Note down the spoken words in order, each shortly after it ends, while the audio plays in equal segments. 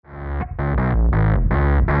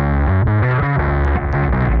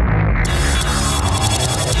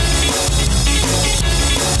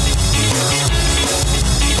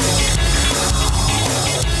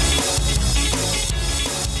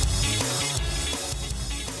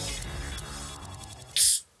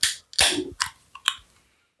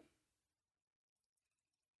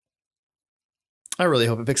I really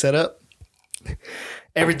hope it picks that up.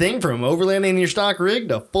 Everything from overlanding your stock rig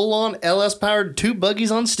to full-on LS-powered 2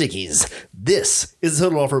 buggies on stickies. This is the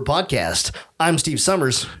Total Off-Road Podcast. I'm Steve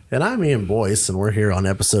Summers. And I'm Ian Boyce, and we're here on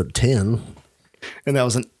episode 10. And that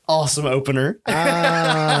was an awesome opener.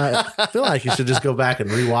 I feel like you should just go back and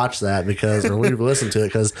rewatch that or listen to it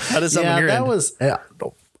because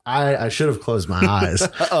I should have closed my eyes.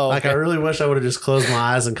 I really wish I would have just closed my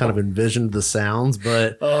eyes and kind of envisioned the sounds,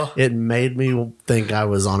 but it made me think I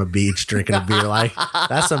was on a beach drinking a beer. Like,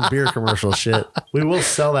 that's some beer commercial shit. We will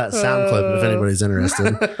sell that sound clip if anybody's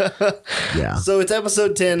interested. Yeah. So it's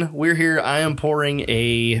episode 10. We're here. I am pouring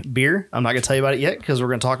a beer. I'm not going to tell you about it yet because we're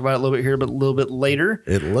going to talk about it a little bit here, but a little bit later.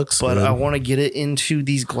 It looks good. But I want to get it into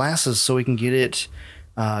these glasses so we can get it,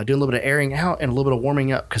 do a little bit of airing out and a little bit of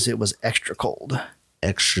warming up because it was extra cold.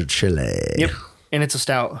 Extra chilly. Yep. And it's a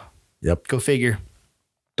stout. Yep. Go figure.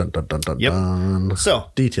 Dun, dun, dun, dun, yep. dun. So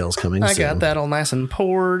details coming I soon. got that all nice and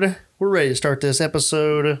poured. We're ready to start this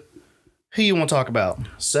episode. Who you want to talk about?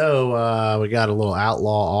 So we got a little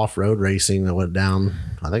outlaw off-road racing that went down.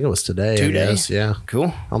 I think it was today. 2 days. Yeah. Cool.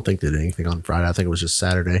 I don't think they did anything on Friday. I think it was just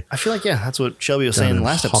Saturday. I feel like, yeah, that's what Shelby was saying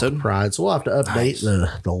last episode. Pride. So we'll have to update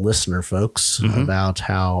the listener folks about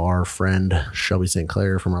how our friend Shelby St.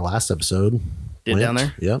 Clair from our last episode did went down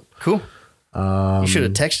there. Yep. Cool. You should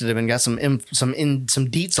have texted him and got some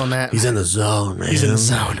deets on that. He's in the zone, man. He's in the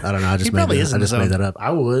zone. I don't know. I just made that up. I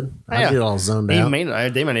would. I'd get all zoned out.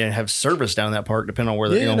 They might have service down that park, depending on where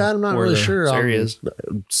I'm not really sure. Area is.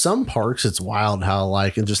 Some parks, it's wild how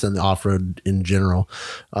and just in the off road in general,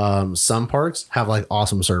 some parks have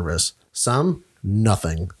awesome service. Some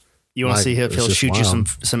nothing. You want to see if he'll shoot you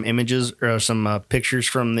some images or some pictures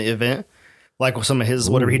from the event? Like with some of his,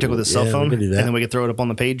 whatever he took with his cell phone. And then we could throw it up on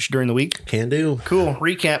the page during the week. Can do. Cool.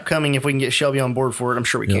 Recap coming if we can get Shelby on board for it. I'm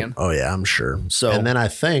sure we can. Oh, yeah, I'm sure. So, and then I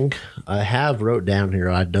think I have wrote down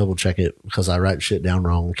here, I double check it because I write shit down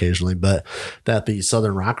wrong occasionally, but that the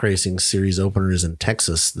Southern Rock Racing Series opener is in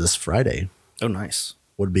Texas this Friday. Oh, nice.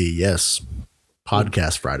 Would be, yes,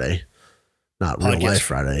 Podcast Friday. Not Real Life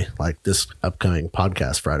Friday, like this upcoming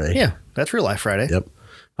Podcast Friday. Yeah, that's Real Life Friday. Yep.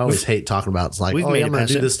 I always hate talking about it's like, I'm going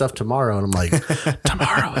to do this stuff tomorrow. And I'm like,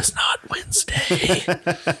 tomorrow is not Wednesday.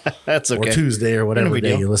 That's okay. Or Tuesday or whatever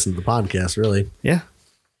day you listen to the podcast, really. Yeah.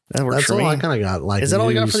 That works for me. That's all I kind of got. Is that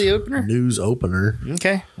all you got for the opener? News opener.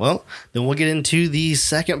 Okay. Well, then we'll get into the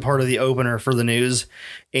second part of the opener for the news.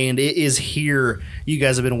 And it is here. You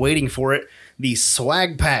guys have been waiting for it. The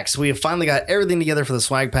swag packs. We have finally got everything together for the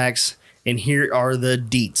swag packs. And here are the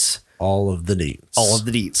deets. All of the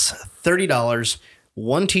deets. $30.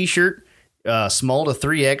 One t-shirt, small to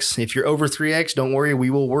 3X. If you're over 3X, don't worry. We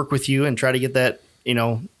will work with you and try to get that,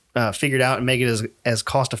 figured out and make it as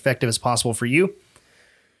cost effective as possible for you.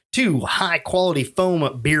 2 high quality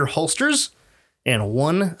foam beer holsters and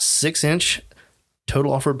 1 6-inch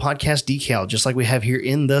Total Off-Road Podcast decal, just like we have here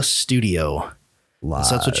in the studio. So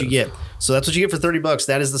that's what you get. So that's what you get for $30.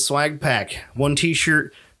 That is the swag pack. 1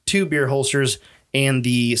 t-shirt, 2 beer holsters, and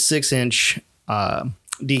the 6-inch,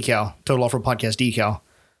 decal, Total Off-Road Podcast decal.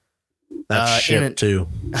 That's shipped too.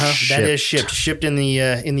 That is shipped in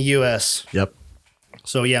the US. Yep.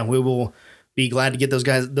 So yeah, we will be glad to get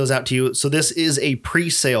those out to you. So this is a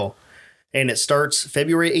pre-sale, and it starts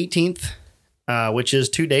February 18th, which is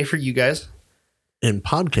today for you guys. In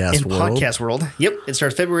podcast world. Yep. It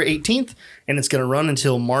starts February 18th, and it's going to run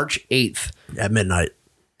until March 8th. At midnight.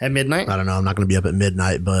 At midnight? I don't know. I'm not going to be up at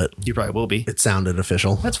midnight, but you probably will be. It sounded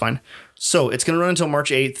official. That's fine. So it's going to run until March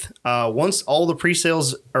 8th. Once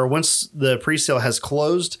the pre-sale has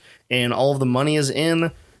closed and all of the money is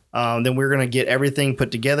in, then we're going to get everything put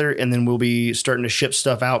together, and then we'll be starting to ship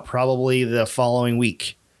stuff out probably the following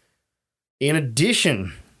week. In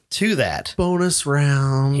addition to that, bonus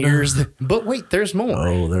round. But wait, there's more.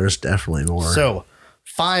 Oh, there's definitely more. So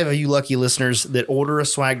 5 of you lucky listeners that order a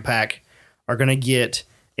swag pack are going to get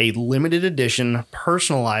a limited edition,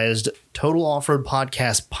 personalized Total Off-Road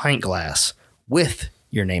Podcast pint glass with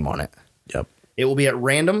your name on it. Yep. It will be at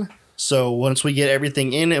random. So once we get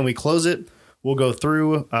everything in and we close it, we'll go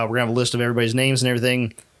through. We're going to have a list of everybody's names and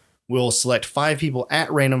everything. We'll select 5 people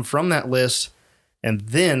at random from that list. And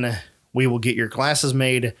then we will get your glasses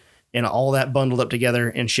made and all that bundled up together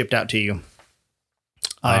and shipped out to you.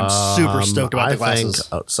 I'm super stoked about the glasses.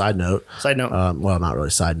 Side note. Well, not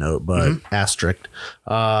really side note, but asterisk.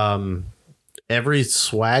 Every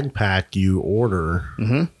swag pack you order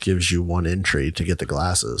gives you 1 entry to get the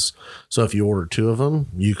glasses. So if you order 2 of them,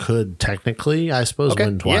 you could technically, I suppose,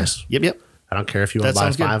 win twice. Yeah. Yep. I don't care if you want That to buy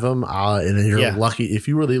sounds good. 5 of them. And you're lucky. If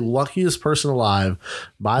you were the luckiest person alive,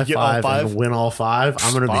 buy Get all 5 5? and win all 5.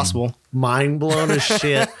 I'm going to Possible. be mind blown as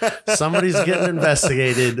shit. Somebody's getting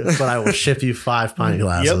investigated, but I will ship you 5 pint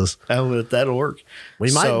glasses. Yep. That'll work.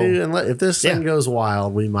 We might do, and if this thing goes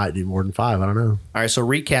wild, we might do more than 5. I don't know. All right. So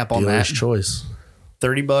recap on Dealer's that. choice.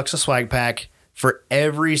 $30 a swag pack. For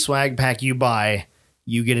every swag pack you buy,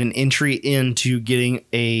 you get an entry into getting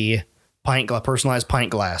a personalized pint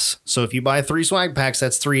glass. So if you buy 3 swag packs,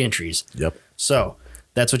 that's 3 entries. Yep. So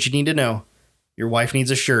that's what you need to know. Your wife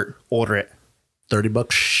needs a shirt. Order it.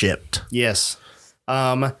 $30 shipped. Yes.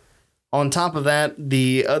 On top of that,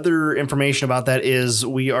 the other information about that is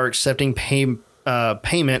we are accepting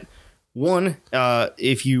payment. One,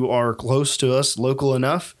 if you are close to us, local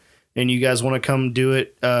enough, and you guys want to come do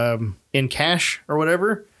it in cash or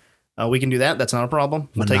whatever, we can do that. That's not a problem.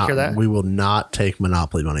 We'll take care of that. We will not take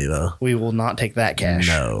Monopoly money, though. We will not take that cash.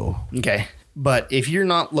 No. Okay. But if you're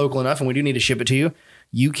not local enough and we do need to ship it to you,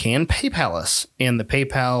 you can PayPal us. And the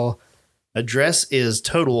PayPal address is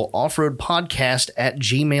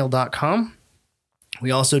totaloffroadpodcast@gmail.com. We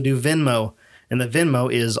also do Venmo, and the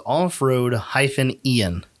Venmo is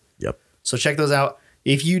offroad-Ian. Yep. So check those out.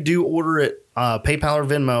 If you do order it, PayPal or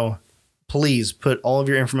Venmo, please put all of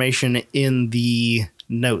your information in the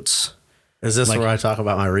notes. Is this where I talk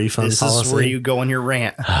about my refund policy? This is where you go on your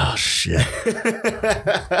rant. Oh, shit.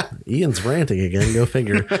 Ian's ranting again. Go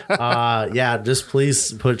figure. Yeah, just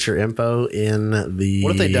please put your info in the...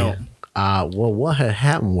 What if they don't? Well, what had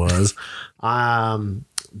happened was,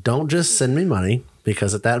 don't just send me money,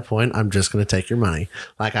 because at that point, I'm just going to take your money.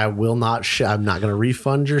 Like, I will not... I'm not going to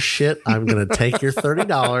refund your shit. I'm going to take your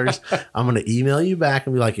 $30. I'm going to email you back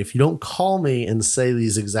and be like, if you don't call me and say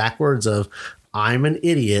these exact words of, I'm an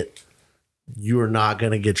idiot, you are not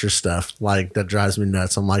going to get your stuff. Like, that drives me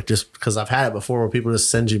nuts. I'm like, just because I've had it before where people just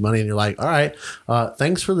send you money and you're like, all right,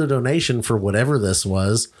 thanks for the donation for whatever this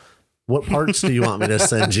was. What parts do you want me to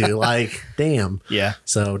send you? Like, damn. Yeah.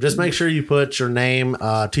 So just make sure you put your name,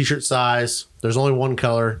 t-shirt size. There's only one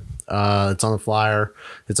color. It's on the flyer.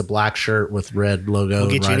 It's a black shirt with red logo.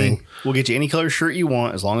 We'll get you any color shirt you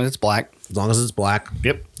want as long as it's black. As long as it's black.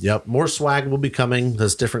 Yep. More swag will be coming.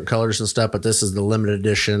 There's different colors and stuff, but this is the limited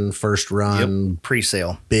edition, first run,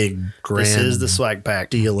 pre-sale, big grand. This is the swag pack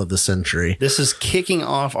deal of the century. This is kicking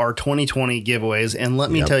off our 2020 giveaways, and let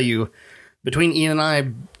me tell you, between Ian and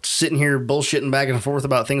I sitting here bullshitting back and forth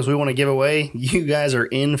about things we want to give away, you guys are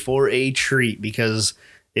in for a treat, because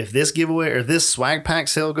if this giveaway or this swag pack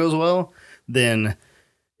sale goes well, then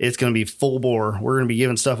it's going to be full bore. We're going to be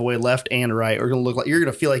giving stuff away left and right. We're going to look like, you're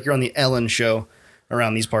going to feel like you're on the Ellen show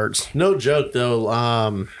around these parts. No joke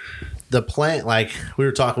though. The plant, like we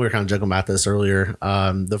were kind of joking about this earlier.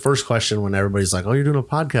 The first question when everybody's like, oh, you're doing a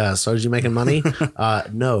podcast, so are you making money?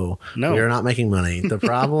 No, we are not making money. The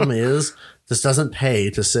problem is this doesn't pay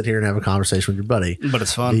to sit here and have a conversation with your buddy, but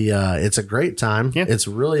it's fun. It's a great time. Yeah. It's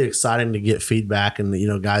really exciting to get feedback. And,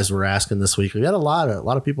 guys were asking this week, we had a lot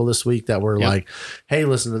of people this week that were like, hey,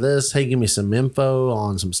 listen to this. Hey, give me some info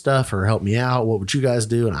on some stuff or help me out. What would you guys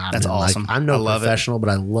do? And that's awesome. I'm no professional, but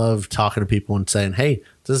I love talking to people and saying, hey,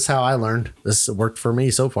 this is how I learned. This worked for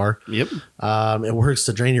me so far. Yep. It works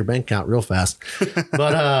to drain your bank account real fast.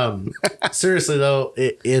 But seriously though,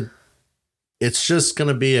 it's just going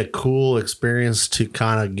to be a cool experience to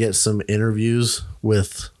kind of get some interviews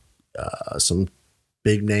with some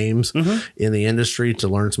big names in the industry to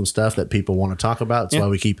learn some stuff that people want to talk about. That's why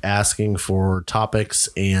we keep asking for topics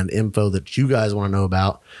and info that you guys want to know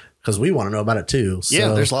about, because we want to know about it too.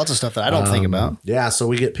 So, there's lots of stuff that I don't think about. Yeah, so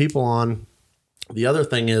we get people on. The other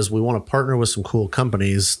thing is we want to partner with some cool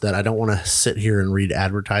companies that I don't want to sit here and read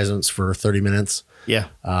advertisements for 30 minutes. Yeah.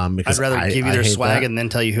 Because I'd rather give you their swag and then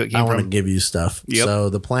tell you who it came from. I want to give you stuff. Yep. So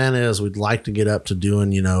the plan is we'd like to get up to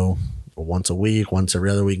doing, once a week, once every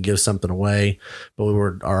other week, give something away.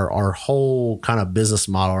 But our whole kind of business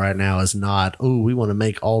model right now is not, we want to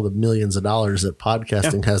make all the millions of dollars that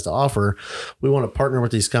podcasting has to offer. We want to partner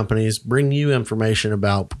with these companies, bring you information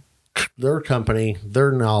about their company,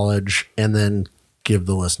 their knowledge, and then give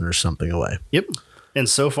the listeners something away. Yep. And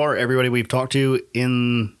so far, everybody we've talked to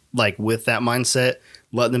with that mindset,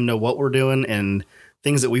 letting them know what we're doing and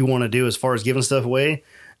things that we want to do as far as giving stuff away,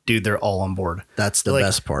 dude, they're all on board. That's the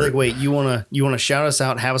best part. Like, wait, you want to shout us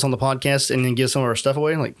out, have us on the podcast, and then give some of our stuff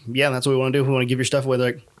away? Like, yeah, that's what we want to do. We want to give your stuff away.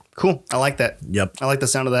 They're like, cool. I like that. Yep. I like the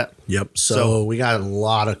sound of that. Yep. So we got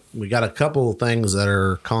a couple of things that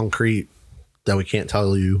are concrete that we can't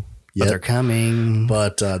tell you yet. But they're coming.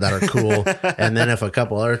 But that are cool. And then if a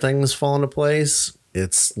couple other things fall into place,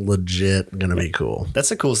 it's legit going to be cool. That's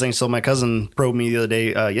the coolest thing. So my cousin probed me the other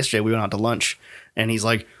day, yesterday, we went out to lunch, and he's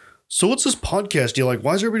like, so what's this podcast deal? Like,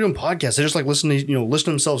 why is everybody doing podcasts? They just like listen to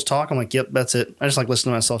themselves talk. I'm like, yep, that's it. I just like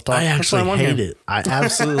listening to myself talk. I actually hate it. I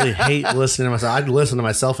absolutely hate listening to myself. I listen to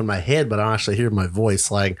myself in my head, but I don't actually hear my voice.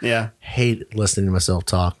 Like, hate listening to myself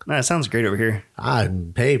talk. Nah, it sounds great over here.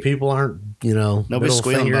 Hey, people aren't, nobody's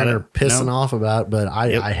squealing about it or pissing off about, but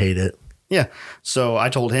I hate it. Yeah. So I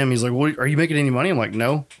told him, he's like, well, are you making any money? I'm like,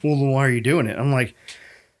 no. Well, then why are you doing it? I'm like,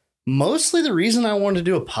 mostly the reason I wanted to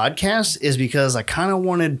do a podcast is because I kind of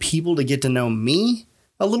wanted people to get to know me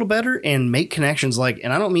a little better and make connections.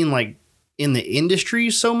 And I don't mean like in the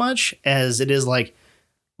industry so much as it is like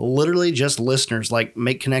literally just listeners, like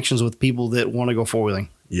make connections with people that want to go four-wheeling.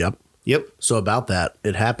 Yep. So about that,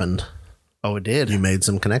 it happened. Oh, it did. You made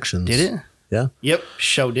some connections. Did it? Yeah. Yep.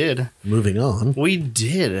 Show did. Moving on. We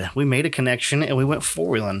did. We made a connection and we went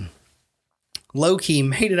four-wheeling. Low-key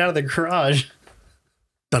made it out of the garage.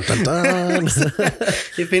 Dun, dun, dun.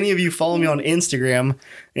 If any of you follow me on Instagram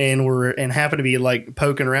and happen to be like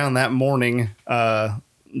poking around that morning,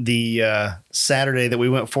 the Saturday that we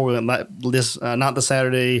went forward, not the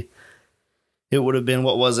Saturday, it would have been,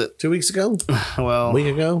 what was it? 2 weeks ago? Well, a week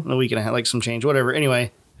ago? A week and a half, like some change, whatever.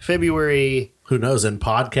 Anyway, February. Who knows? In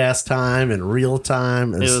podcast time and real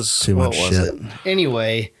time, it was too much shit.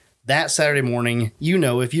 Anyway, that Saturday morning,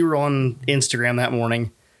 if you were on Instagram that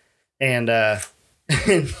morning and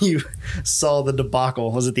you saw the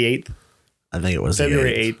debacle, was it the 8th? I think it was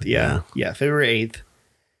February 8th. Yeah, February 8th.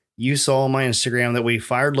 You saw on my Instagram that we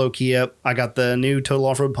fired Low-Key up. I got the new Total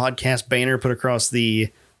Off-Road Podcast banner put across the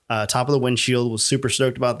top of the windshield. Was super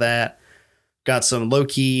stoked about that. Got some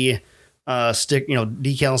Low-Key stick,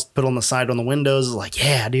 decals put on the side on the windows. Like,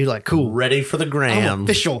 yeah, dude, like, cool. Ready for the gram. I'm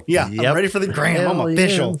official. Yeah, yep. I'm ready for the gram. Hell, I'm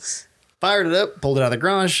official. Yes. Fired it up, pulled it out of the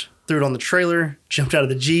garage, threw it on the trailer, jumped out of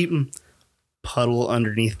the Jeep, and puddle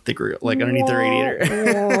underneath the grill, like underneath the radiator.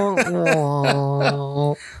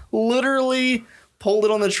 Literally pulled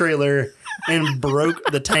it on the trailer and broke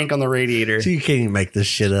the tank on the radiator. So you can't even make this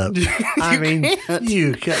shit up. You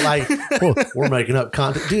can't, we're making up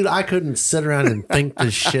content. Dude, I couldn't sit around and think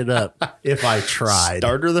this shit up if I tried.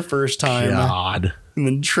 Starter the first time. God. And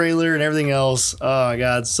the trailer and everything else. Oh my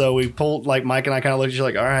God. So we pulled, like Mike and I kind of looked at you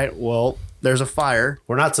like, all right, well, there's a fire.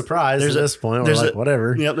 We're not surprised at this point. We're like,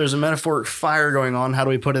 whatever. Yep, there's a metaphoric fire going on. How do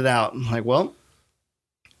we put it out? I'm like, well,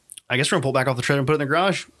 I guess we're going to pull back off the trailer and put it in the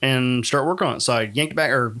garage and start working on it. So I yanked it back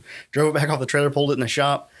or drove it back off the trailer, pulled it in the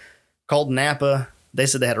shop, called Napa. They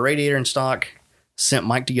said they had a radiator in stock. Sent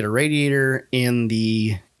Mike to get a radiator in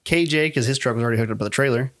the KJ because his truck was already hooked up to the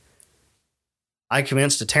trailer. I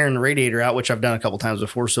commenced to tearing the radiator out, which I've done a couple times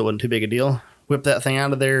before, so it wasn't too big a deal. Whipped that thing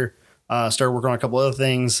out of there, started working on a couple other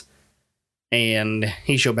things. And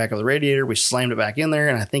he showed back up the radiator. We slammed it back in there.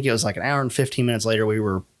 And I think it was like an hour and 15 minutes later, we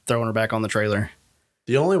were throwing her back on the trailer.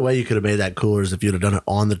 The only way you could have made that cooler is if you'd have done it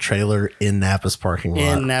on the trailer in Napa's parking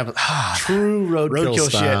lot. In Napa. True roadkill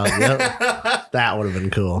style. Shit. Yep. That would have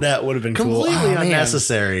been cool. That would have been cool. Completely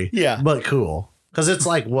unnecessary. Yeah. But cool. Because it's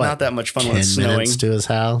like, what? Not that much fun when it's 10 snowing. minutes to his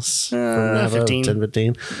house from Napa, 15. 10,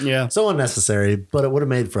 15. Yeah. So unnecessary, but it would have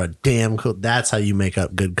made for a damn cool. That's how you make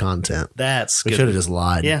up good content. That's we good. should have just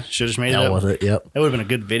lied. Yeah. Should have just made Hell it up. with it. Yep. That would have been a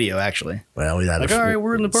good video, actually. Well, we had like, all right,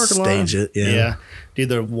 we're in the parking lot. Stage it. Yeah. Dude,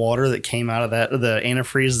 the water that came out of that, the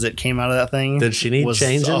antifreeze that came out of that thing. Did she need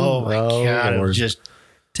changing? Oh, my God. It was just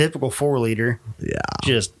typical 4-liter. Yeah.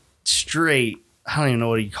 Just straight. I don't even know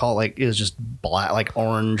what you call it. Like, it was just black, like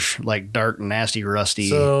orange, like dark, nasty, rusty.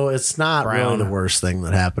 So it's not brown. really the worst thing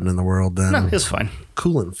that happened in the world then. No, it's fine.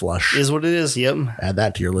 Coolant flush. Is what it is. Yep. Add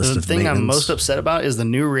that to your list of thing maintenance. I'm most upset about is the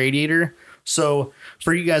new radiator. So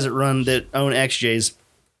for you guys that own XJs.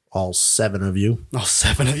 All 7 of you. All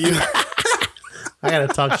 7 of you. I got to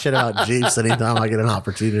talk shit about Jeeps anytime I get an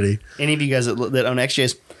opportunity. Any of you guys that own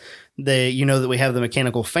XJs, that we have the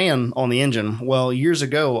mechanical fan on the engine. Well, years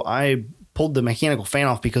ago, I pulled the mechanical fan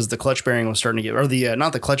off because the clutch bearing was starting to get, or the,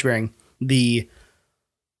 not the clutch bearing, the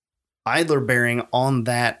idler bearing on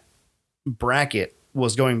that bracket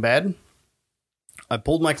was going bad. I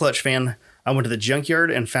pulled my clutch fan. I went to the junkyard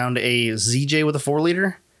and found a ZJ with a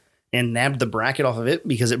 4-liter and nabbed the bracket off of it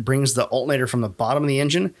because it brings the alternator from the bottom of the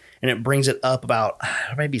engine and it brings it up about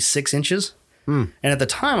maybe 6 inches. And at the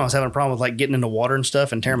time I was having a problem with like getting into water and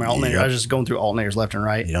stuff and tearing my alternator. I was just going through alternators left and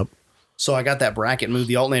right. Yep. So I got that bracket, moved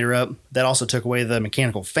the alternator up. That also took away the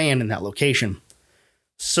mechanical fan in that location.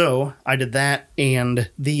 So I did that,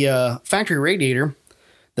 and the factory radiator,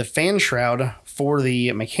 the fan shroud for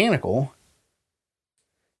the mechanical,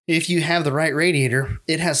 if you have the right radiator,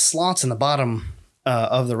 it has slots in the bottom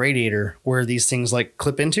of the radiator where these things like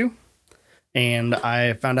clip into. And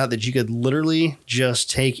I found out that you could literally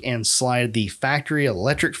just take and slide the factory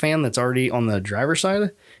electric fan that's already on the driver's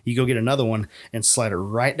side You go get another one and slide it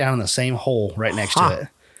right down in the same hole right next to it.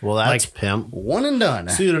 Well, that's pimp. One and done.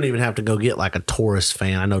 So you don't even have to go get like a Taurus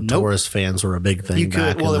fan. I know Taurus fans were a big thing. You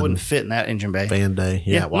could. Well, it wouldn't fit in that engine bay. Fan day.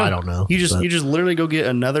 Yeah. Well, I don't know. You just literally go get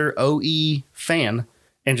another OE fan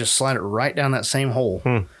and just slide it right down that same hole.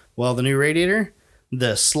 Well, the new radiator,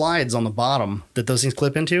 the slides on the bottom that those things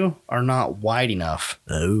clip into are not wide enough.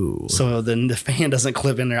 Oh. So then the fan doesn't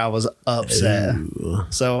clip in there. I was upset. Ooh.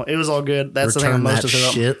 So it was all good. That's Return the thing. Most that of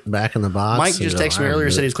it shit back in the box. Mike just texted me earlier,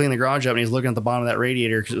 said he's cleaning the garage up and he's looking at the bottom of that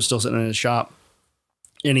radiator because it was still sitting in his shop.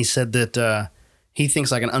 And he said that he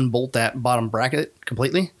thinks I can unbolt that bottom bracket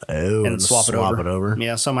completely and swap it over.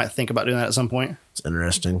 Yeah, so I might think about doing that at some point. It's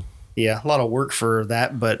interesting. Yeah, a lot of work for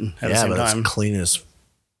that, but at the same time, it's clean as.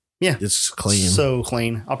 Yeah, it's clean. So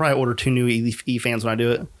clean. I'll probably order 2 new E fans when I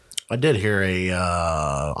do it. I did hear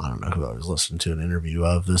I don't know who I was listening to an interview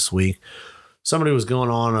of this week. Somebody was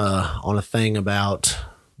going on a thing about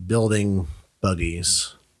building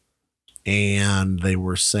buggies, and they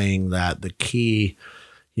were saying that the key,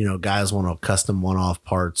 guys want to custom one-off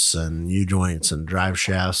parts and U-joints and drive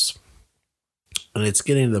shafts, and it's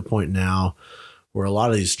getting to the point now where a lot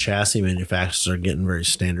of these chassis manufacturers are getting very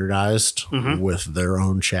standardized with their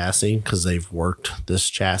own chassis because they've worked this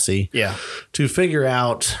chassis to figure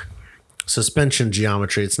out suspension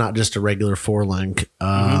geometry. It's not just a regular 4-link,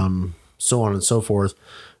 so on and so forth.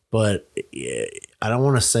 But I don't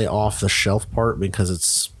want to say off the shelf part because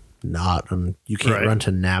it's not, and you can't run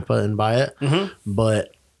to Napa and buy it.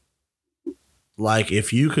 But like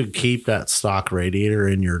if you could keep that stock radiator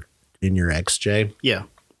in your XJ,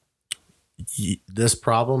 this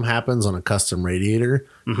problem happens on a custom radiator,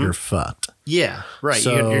 you're fucked. Yeah, right.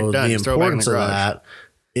 So you're done. the importance of that,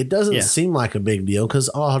 it doesn't seem like a big deal because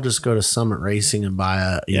I'll just go to Summit Racing and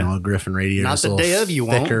buy a Griffin radiator. Not the day of, you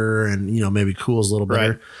won't. Thicker and maybe cools a little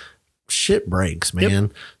better. Shit breaks,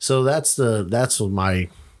 man. So that's my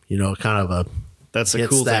kind of a. That's a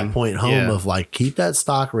cool that thing. Point home of like, keep that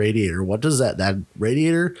stock radiator. What does that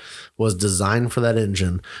radiator was designed for that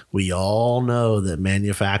engine. We all know that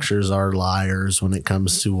manufacturers are liars when it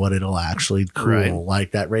comes to what it'll actually cool. Right.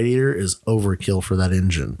 Like that radiator is overkill for that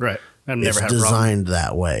engine. Right. It's designed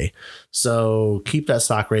that way. So keep that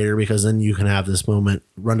stock radiator because then you can have this moment,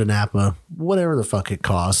 run to Napa, whatever the fuck it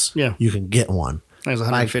costs. Yeah. You can get one. It was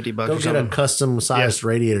 $150 Go get a custom sized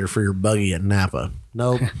radiator for your buggy at Napa.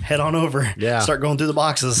 Nope. Head on over. Yeah. Start going through the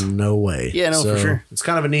boxes. No way. Yeah, no, for sure. It's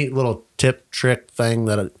kind of a neat little tip trick thing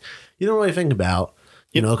that you don't really think about,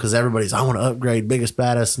 because everybody's, I want to upgrade biggest,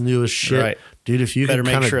 baddest, newest shit. Right. Dude, if you can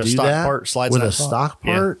kind of do that part slides with a stock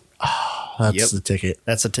part, that's the ticket.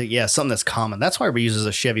 That's the ticket. Yeah, something that's common. That's why we use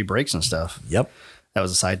a Chevy brakes and stuff. Yep. That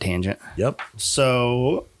was a side tangent. Yep.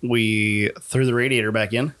 So we threw the radiator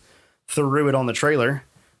back in, threw it on the trailer,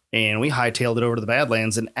 and we hightailed it over to the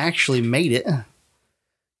Badlands and actually made it.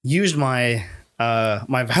 Used my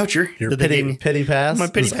my voucher. Your pity pass? My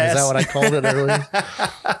pity pass. Is that what I called it earlier?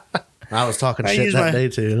 I was talking shit that day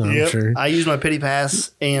too, I'm sure. I used my pity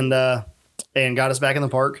pass and got us back in the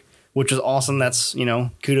park, which was awesome. That's,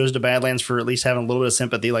 kudos to Badlands for at least having a little bit of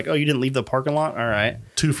sympathy. Like, oh, you didn't leave the parking lot? All right.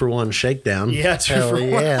 2-for-1 shakedown. Yeah,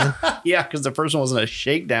 2-for-1. Yeah, because the first one wasn't a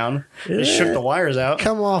shakedown. It shook the wires out.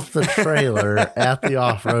 Come off the trailer at the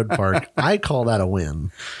off-road park. I call that a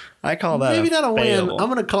win. I call that maybe not a win. I'm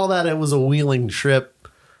going to call that it was a wheeling trip.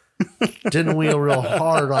 Didn't wheel real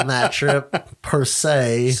hard on that trip, per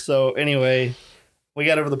se. So anyway, we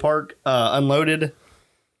got over the park, unloaded.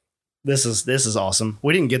 This is awesome.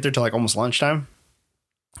 We didn't get there till like almost lunchtime.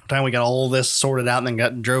 Time we got all this sorted out and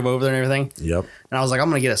then drove over there and everything. Yep. And I was like, I'm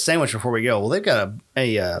gonna get a sandwich before we go. Well, they've got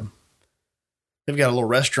a little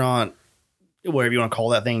restaurant, whatever you want to call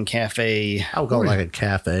that thing, cafe. I would call it like a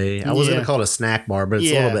cafe. I was gonna call it a snack bar, but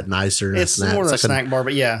it's a little bit nicer. It's more than a snack bar,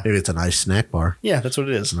 but yeah, maybe it's a nice snack bar. Yeah, that's what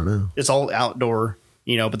it is. I don't know. It's all outdoor,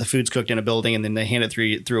 but the food's cooked in a building and then they hand it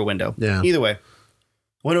through a window. Yeah. Either way.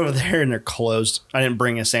 Went over there and they're closed. I didn't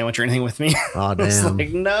bring a sandwich or anything with me. Oh, damn. I was like,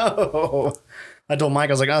 no. I told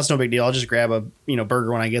Mike, I was like, oh, it's no big deal. I'll just grab a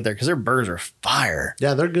burger when I get there because their burgers are fire.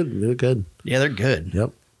 Yeah, they're good. They're good. Yeah, they're good.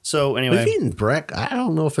 Yep. So anyway, we've eaten breakfast. I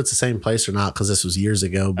don't know if it's the same place or not because this was years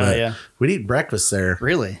ago, but we'd eat breakfast there.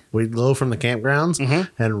 Really? We'd go from the campgrounds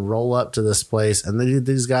and roll up to this place, and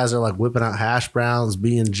these guys are like whipping out hash browns,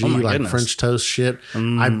 B&G, like French toast shit.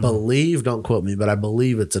 I believe, don't quote me, but I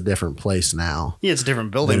believe it's a different place now. Yeah, it's a different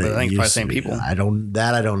building, but I think it's probably the same people. I don't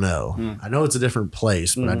know. I know it's a different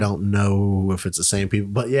place, but I don't know if it's the same people.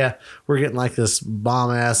 But yeah, we're getting like this bomb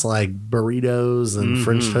ass like burritos and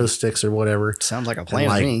French toast sticks or whatever. Sounds like a plan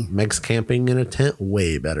to me. Makes camping in a tent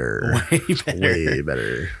way better. Way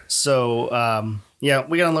better. So, we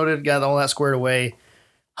got unloaded, got all that squared away.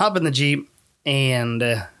 hop in the Jeep, and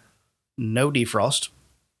no defrost.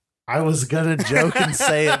 I was gonna joke and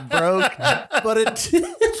say it broke, but it did.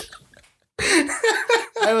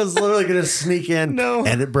 I was literally gonna sneak in,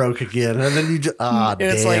 and it broke again, and then you just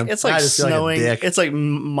it's like snowing. It's like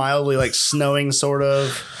mildly like snowing, sort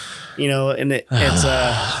of, and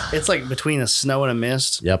it's like between a snow and a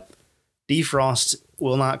mist. Yep. Defrost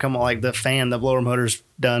will not come on. Like the blower motor's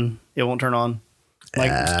done. It won't turn on. Like,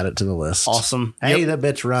 add it to the list. Awesome. Hey, that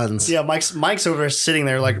bitch runs. Yeah, Mike's over there sitting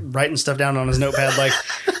there like writing stuff down on his notepad. Like,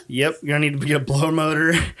 yep, you're gonna need to get a blower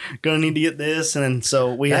motor. Gonna need to get this, and then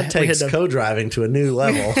so we takes co-driving to a new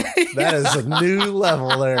level. That is a new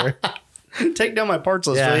level there. Take down my parts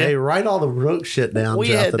list. Yeah, hey, write all the rogue shit down.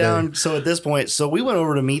 We had down. So at this point, we went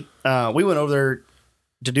over to meet. We went over there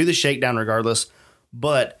to do the shakedown, regardless.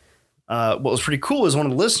 But what was pretty cool is one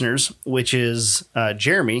of the listeners, which is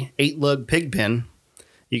Jeremy, 8Lug Pigpen.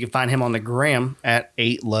 You can find him on the gram at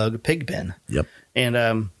 8Lug Pigpen. Yep.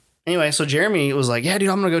 And anyway, so Jeremy was like, "Yeah, dude,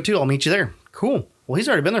 I'm gonna go too. I'll meet you there." Cool. Well, he's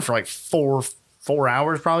already been there for like four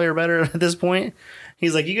hours, probably, or better at this point.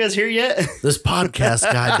 He's like, "You guys here yet?" This podcast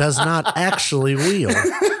guy does not actually wheel.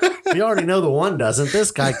 You already know the one doesn't.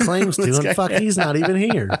 This guy claims to, and fuck, he's not even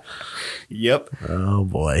here. Yep. Oh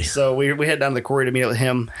boy. So we head down to the quarry to meet up with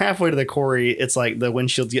him. Halfway to the quarry, it's like the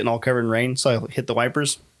windshield's getting all covered in rain, so I hit the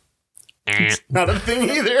wipers. It's not a thing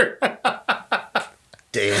either.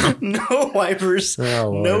 Damn. No wipers.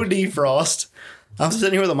 Oh, no defrost. I'm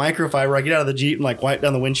sitting here with a microfiber. I get out of the Jeep and like wipe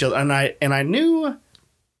down the windshield, and I knew.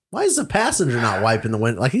 Why is the passenger not wiping the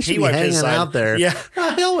wind? Like he should be hanging out there. Yeah.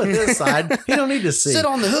 Hell with his side. He don't need to see. Sit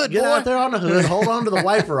on the hood, Get boy. out there on the hood. Hold on to the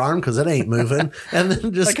wiper arm because it ain't moving. And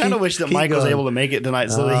then just I kind of wish that Mike was able to make it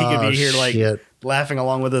tonight so that he could be here like laughing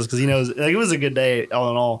along with us because he knows like, it was a good day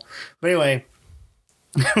all in all. But anyway.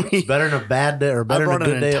 It's better than a bad day or better than a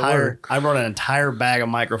good day at work. I brought an entire bag of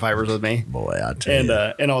microfibers with me. Boy, I tell you.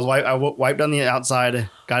 And I wiped on the outside,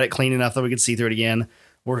 got it clean enough that we could see through it again.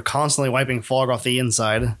 We're constantly wiping fog off the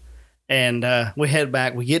inside. And we head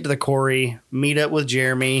back. We get to the quarry, meet up with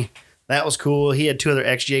Jeremy. That was cool. He had 2 other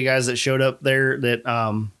XGA guys that showed up there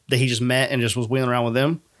that he just met and just was wheeling around with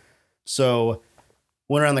them. So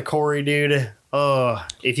went around the quarry, dude.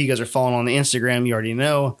 If you guys are following on the Instagram, you already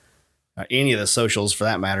know. Any of the socials for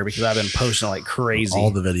that matter, because I've been posting like crazy.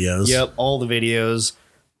 All the videos. Yep, all the videos.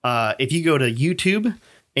 If you go to YouTube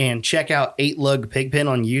and check out 8Lug Pigpen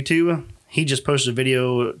on YouTube, he just posted a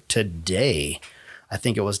video today. I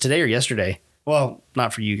think it was today or yesterday. Well,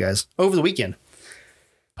 not for you guys. Over the weekend.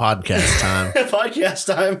 Podcast time. Podcast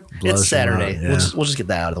time. It's Saturday. Yeah. We'll just get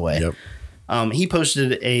that out of the way. Yep. He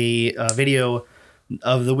posted a video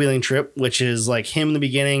of the wheeling trip, which is like him in the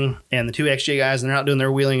beginning and the 2 XJ guys, and they're out doing their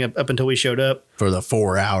wheeling up until we showed up. For the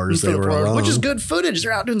 4 hours they were alone. Which is good footage.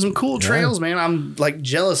 They're out doing some cool trails, man. I'm like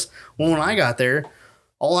jealous. When I got there,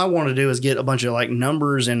 all I wanted to do is get a bunch of like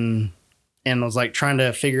numbers and was like trying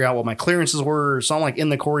to figure out what my clearances were. So I'm like in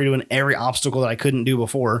the quarry doing every obstacle that I couldn't do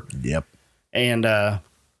before. Yep. And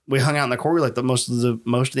we hung out in the quarry like the most of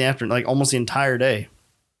the afternoon, like almost the entire day.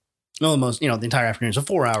 No, the entire afternoon. So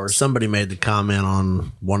 4 hours. Somebody made the comment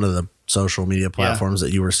on one of the social media platforms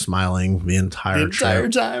that you were smiling the entire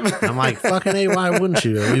time. I'm like, fucking A, why wouldn't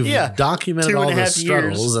you? We've documented all the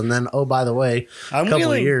struggles. And then, oh, by the way, a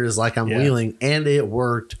couple of years, like I'm wheeling, and it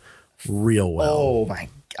worked real well. Oh, my.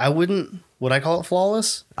 Would I call it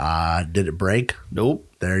flawless? Did it break?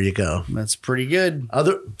 Nope. There you go. That's pretty good.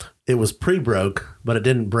 It was pre-broke, but it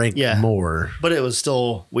didn't break more. But it was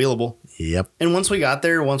still wheelable. Yep. And once we got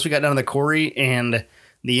down to the quarry and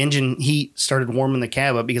the engine heat started warming the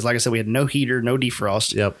cab up, because like I said, we had no heater, no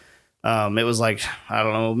defrost. Yep. It was like, I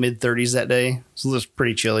don't know, mid-30s that day. So it was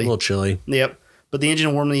pretty chilly. A little chilly. Yep. But the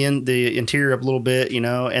engine warmed the interior up a little bit,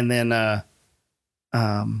 and then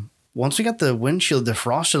once we got the windshield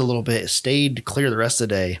defrosted a little bit, it stayed clear the rest of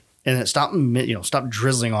the day. And it stopped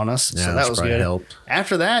drizzling on us. Yeah, so that was good. Helped.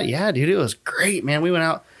 After that, yeah, dude, it was great, man. We went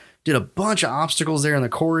out, did a bunch of obstacles there in the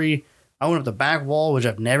quarry. I went up the back wall, which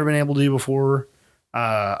I've never been able to do before.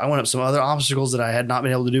 I went up some other obstacles that I had not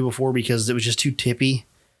been able to do before because it was just too tippy.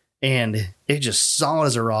 And it just solid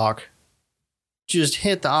as a rock. Just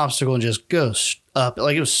hit the obstacle and just goes up.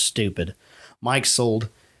 Like, it was stupid. Mike sold.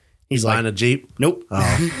 He's buying a Jeep? Nope. Oh.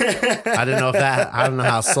 I didn't know I don't know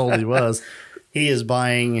how sold he was. He is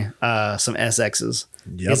buying some SXs.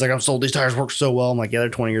 Yep. He's like, I'm sold. These tires work so well. I'm like, yeah, they're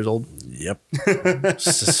 20 years old. Yep.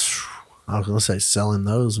 I was going to say selling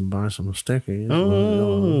those and buying some sticky.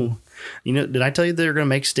 Oh. Did I tell you they're going to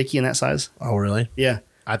make sticky in that size? Oh, really? Yeah.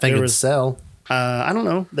 I think it would sell. I don't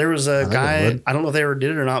know. There was a guy, I don't know if they ever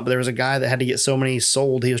did it or not, but there was a guy that had to get so many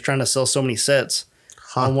sold. He was trying to sell so many sets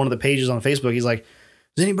on one of the pages on Facebook. He's like,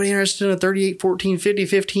 is anybody interested in a 38, 14, 50,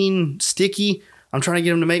 15 sticky? I'm trying to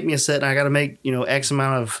get them to make me a set, and I got to make, X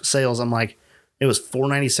amount of sales. I'm like, it was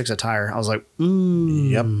 $4.96 a tire. I was like,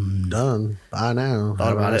 Yep, done. Buy now.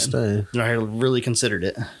 Thought about it. I really considered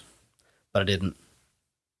it, but I didn't.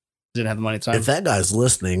 Didn't have the money at the time. If that guy's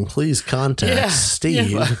listening, please contact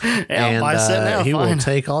Steve. Yeah, I'll buy a set now. He will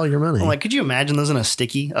take all your money. I'm like, could you imagine those in a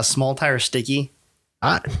small tire sticky?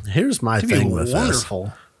 Here's my thing with wonderful.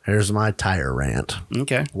 This. Here's my tire rant.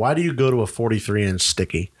 Okay. Why do you go to a 43-inch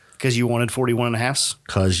sticky? Because you wanted 41.5s?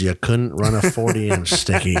 Because you couldn't run a 40-inch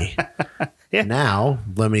sticky. Yeah. Now,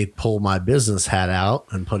 let me pull my business hat out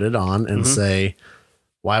and put it on and say,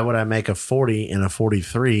 why would I make a 40 and a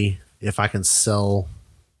 43 if I can sell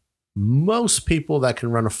most people that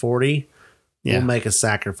can run a 40 will make a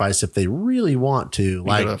sacrifice if they really want to.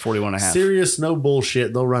 Like 41.5. Serious, no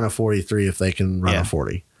bullshit. They'll run a 43 if they can run a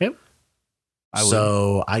 40. Yep.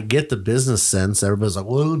 I get the business sense. Everybody's like,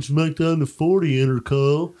 well, don't you make that into 40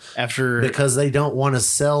 Interco? Because they don't want to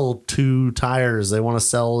sell 2 tires. They want to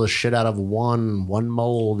sell the shit out of one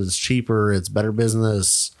mold. It's cheaper. It's better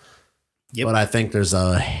business. Yep. But I think there's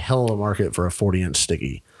a hell of a market for a 40-inch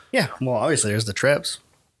sticky. Yeah. Well, obviously there's the Treps.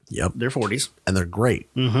 Yep. They're 40s. And they're great.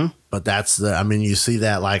 But that's you see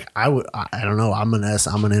that, like, I don't know. I'm an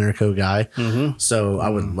Interco guy. So I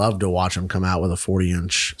would love to watch them come out with a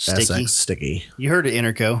 40-inch SX sticky. You heard it,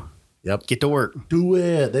 Interco. Yep. Get to work. Do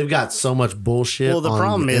it. They've got so much bullshit. Well, the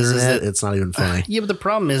problem is that it's not even funny. Yeah, but the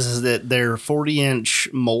problem is that their 40-inch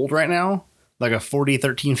mold right now, like a 40,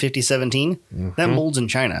 13, 50, 17, that mold's in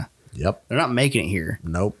China. Yep. They're not making it here.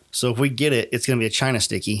 Nope. So if we get it, it's going to be a China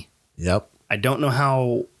sticky. Yep. I don't know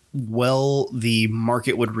how well the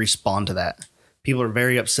market would respond to that. People are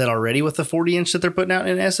very upset already with the 40-inch that they're putting out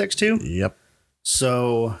in SX2. Yep.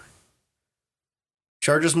 So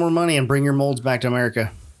charge us more money and bring your molds back to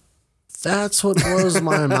America. That's what blows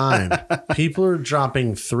my mind. People are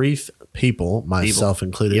dropping myself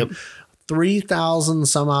included, $3,000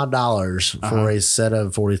 some odd dollars for a set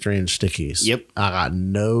of 43-inch stickies. Yep. I got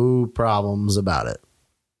no problems about it.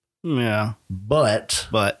 Yeah. But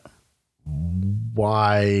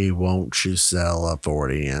why won't you sell a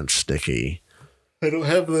 40-inch sticky? I don't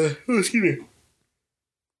have excuse me.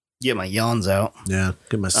 Get my yawns out. Yeah,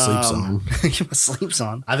 get my sleeps on. Get my sleeps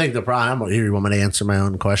on. I think the problem here, you want me to answer my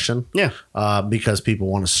own question? Yeah. Because people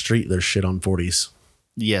want to street their shit on 40s.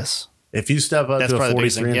 Yes. If you step up to a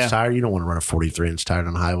 43-inch tire, you don't want to run a 43-inch tire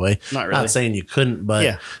on the highway. Not really. Not saying you couldn't,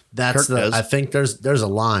 but that's I think there's a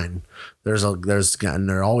line. And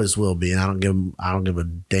there always will be, and I don't give a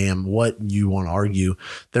damn what you want to argue.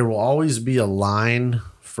 There will always be a line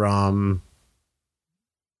from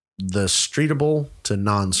the streetable to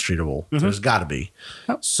non-streetable. There's got to be.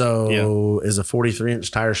 So is a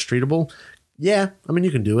 43-inch tire streetable? Yeah, I mean,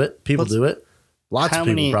 you can do it. People do it. Lots of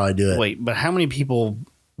people probably do it. Wait, but how many people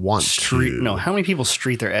how many people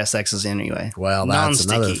street their SXs anyway? Well, that's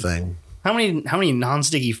another thing. How many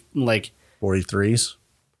non-sticky, like 43s?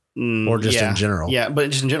 Or just in general? Yeah, but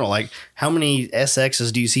just in general, like how many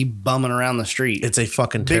SXs do you see bumming around the street? It's a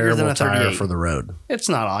fucking terrible tire for the road. It's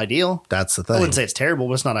not ideal. That's the thing. I wouldn't say it's terrible,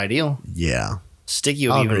 but it's not ideal. Yeah. Sticky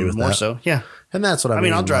would be even more so. Yeah. And that's what I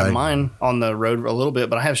mean. I'll drive mine on the road a little bit,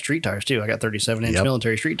 but I have street tires too. I got 37-inch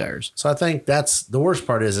military street tires. So I think that's the worst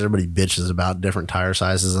part is everybody bitches about different tire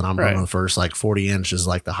sizes, and I'm running the first, like 40 inches,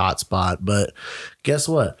 like the hot spot. But guess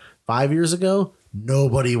what? 5 years ago,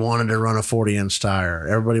 nobody wanted to run a 40-inch tire.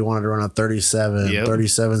 Everybody wanted to run a 37.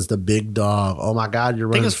 37's the big dog. Oh my God, you're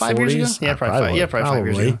running 40s? 5 years ago? Yeah, probably 5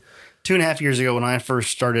 years ago. 2.5 years ago when I first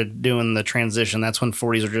started doing the transition, that's when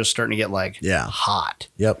 40s are just starting to get hot.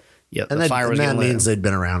 Yep. Yeah, and that means they'd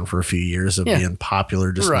been around for a few years of being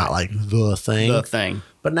popular, just not like the thing. The thing.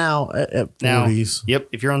 But now at 40s.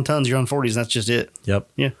 If you're on tons, you're on 40s. That's just it. Yep.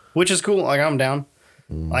 Yeah. Which is cool. Like, I'm down.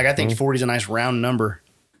 Like, I think 40 is a nice round number.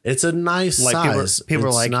 It's a nice size. People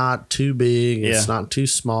are like, it's not too big. It's not too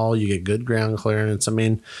small. You get good ground clearance. I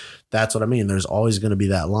mean, that's what I mean. There's always going to be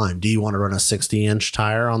that line. Do you want to run a 60-inch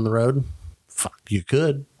tire on the road? Fuck, you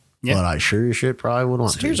could. Yeah. But I sure as shit probably would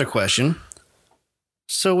want to. Here's a question.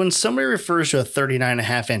 So when somebody refers to a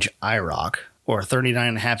 39.5-inch IROC or a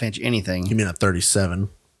 39.5-inch anything. You mean a 37?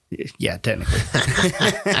 Yeah, technically.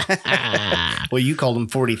 Well, you called them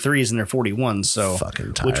 43s and they're 41s. So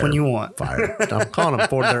fucking tired. Which one you want? Fire. I'm calling them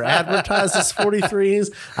 40. They're advertised as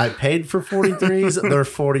 43s. I paid for 43s. They're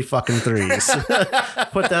 40 fucking threes.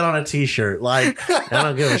 Put that on a t-shirt. Like, I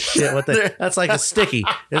don't give a shit what that's like a sticky.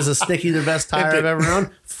 Is a sticky the best tire I've ever owned?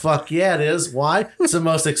 Fuck yeah, it is. Why? It's the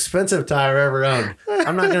most expensive tire I've ever owned.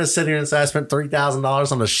 I'm not going to sit here and say I spent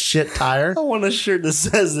 $3,000 on a shit tire. I want a shirt that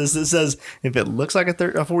says this. It says, if it looks like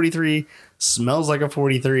a 43, smells like a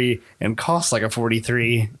 43, and costs like a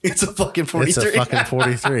 43, it's a fucking 43. It's a fucking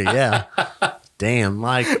 43. Yeah. Damn.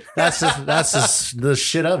 Like that's just the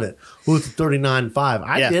shit of it. With 39.5.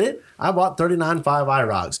 I get it. I bought 39.5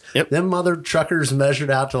 IROCs. Yep. Them mother truckers measured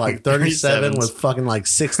out to like 37 with fucking like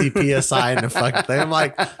 60 PSI in the fucking thing. I'm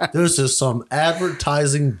like, this is some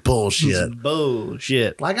advertising bullshit.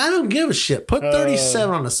 Bullshit. Like, I don't give a shit. Put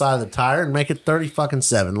 37 on the side of the tire and make it 30 fucking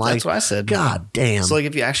 7. Like, that's what I said. God damn. So like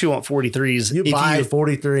if you actually want 43s, you buy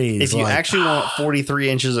 43s. If you actually want 43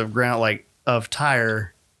 inches of ground, like of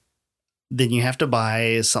tire, then you have to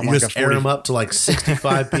buy something like a 40. Air them up to like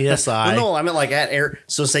 65 PSI. No, I meant like at air.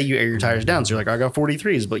 So say you air your tires down. So you're like, I got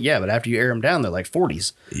 43s. But yeah, but after you air them down, they're like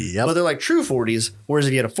 40s. Yep. But they're like true 40s. Whereas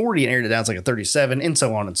if you had a 40 and aired it down, it's like a 37 and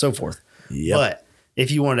so on and so forth. Yep. But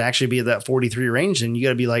if you want to actually be at that 43 range, then you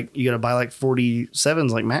got to buy like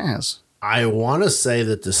 47s like Matt has. I want to say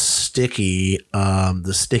that the sticky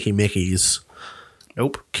Mickeys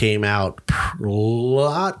came out a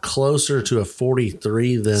lot closer to a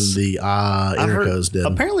 43 than the Intercos did.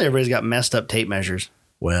 Apparently everybody's got messed up tape measures.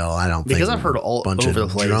 Well, I don't think because I've heard all bunch over of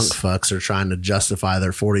the place. Drunk fucks are trying to justify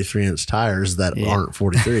their 43-inch tires that aren't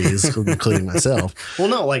 43s, including myself. Well,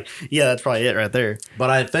 no, like that's probably it right there. But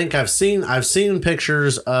I think I've seen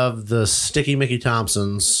pictures of the Sticky Mickey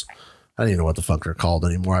Thompsons. I don't even know what the fuck they're called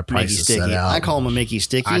anymore. I priced that out. I call them a Mickey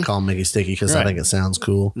Sticky. I call them Mickey Sticky because I think it sounds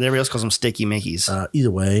cool. Everybody else calls them Sticky Mickeys.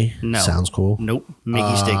 Either way, sounds cool. Nope,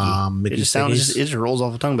 Mickey Sticky. Mickey it just rolls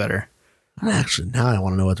off the tongue better. Actually, now I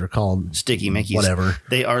want to know what they're called. Sticky Mickeys. Whatever.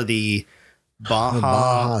 They are the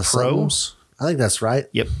Baja Pros. I think that's right.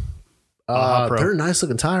 Yep. They're a nice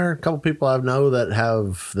looking tire. A couple people I know that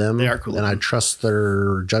have them. They are cool. And I trust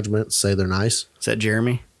their judgment. Say they're nice. Is that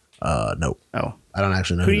Jeremy? Nope. Oh. I don't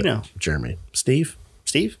actually know. Who do you know? Jeremy. Steve?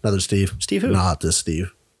 Another Steve. Steve who? Not this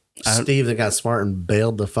Steve. Steve that got smart and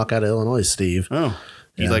bailed the fuck out of Illinois, Steve. Oh.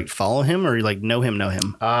 You like follow him or you like know him?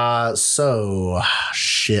 So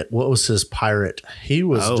shit. What was his pirate? He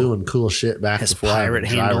was doing cool shit back before I had a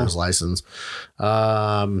driver's license.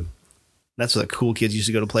 That's what the cool kids used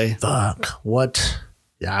to go to play. Fuck. What?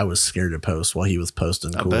 Yeah, I was scared to post while he was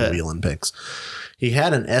posting cool wheeling pics. He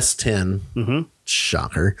had an S10. Mm-hmm.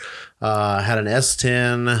 Shocker. Had an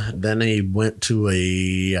S10. Then he went to I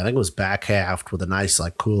think it was back half with a nice,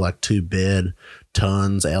 like cool, like 2-bid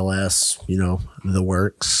tons LS, the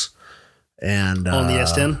works. And on the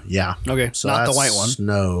S10? Yeah. Okay. So not the white one.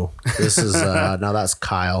 No. This is no, that's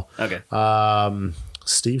Kyle. Okay.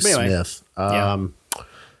 Steve Smith.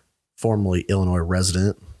 Formerly Illinois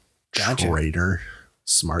resident. Gotcha. Trader.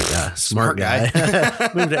 Smart guy.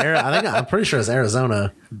 Moved to I'm pretty sure it's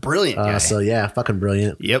Arizona. Brilliant guy. So yeah, fucking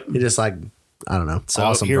brilliant. Yep. He just like, I don't know. So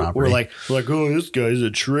awesome here property. we're like, oh, this guy's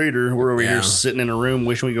a trader. We're over here sitting in a room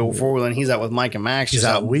wishing we go four-wheeling. He's out with Mike and Max. He's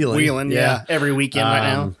out wheeling. Yeah. Every weekend right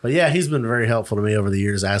now. But yeah, he's been very helpful to me over the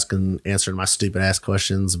years, answering my stupid ass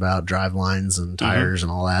questions about drive lines and tires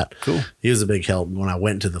and all that. Cool. He was a big help when I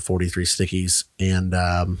went to the 43 Stickies, and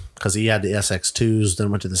because he had the SX2s,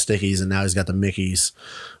 then went to the Stickies, and now he's got the Mickeys.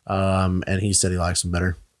 And he said he likes them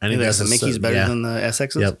better. And he thinks the Mickey's better than the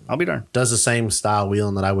SXs? Yep. I'll be darned. Does the same style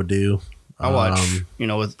wheeling that I would do. I watch,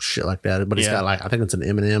 with shit like that. But he's got I think it's an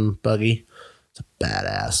M&M buggy. It's a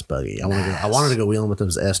badass buggy. I wanted to go wheeling with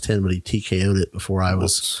his S10, but he TKO'd it before I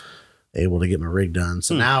was able to get my rig done.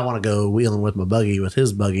 So now I want to go wheeling with my buggy with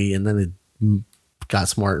his buggy, and then it got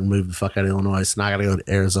smart and moved the fuck out of Illinois. So now I got to go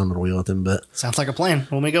to Arizona to wheel with him. But sounds like a plan.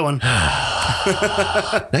 When we going?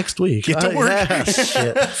 Next week. Get to work. Yeah,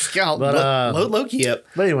 shit. Scout. Load Loki up.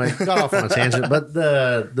 But anyway, got off on a tangent. But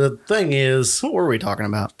the thing is, what were we talking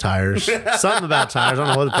about? Tires. Something about tires. I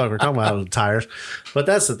don't know what the fuck we're talking about with tires. But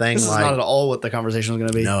that's the thing. This is not at all what the conversation was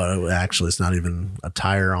going to be. No, actually, it's not even a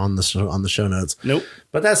tire on the show notes. Nope.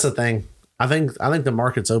 But that's the thing. I think the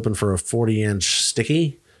market's open for a 40-inch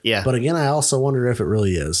sticky. Yeah. But again, I also wonder if it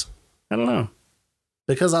really is. I don't know.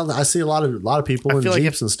 Because I see a lot of people in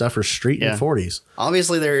Jeeps and stuff are street in 40s.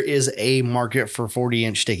 Obviously, there is a market for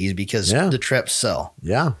 40-inch stickies because the Treps sell.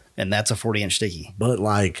 Yeah. And that's a 40-inch sticky. But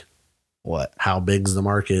like, what? How big's the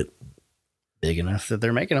market? Big enough that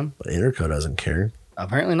they're making them. But Interco doesn't care.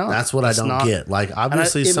 Apparently not. That's what I don't get. Like,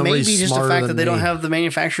 obviously, somebody's smarter than me. It may be just the fact that they don't have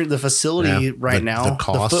the facility right now. The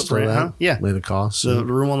cost, the footprint, huh? Yeah. Maybe the cost. The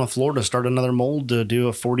room on the floor to start another mold to do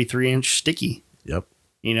a 43-inch sticky. Yep.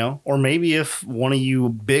 Or maybe if one of you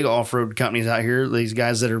big off-road companies out here, these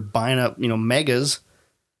guys that are buying up, megas,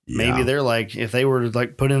 maybe they're like, if they were to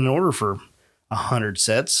like put in an order for 100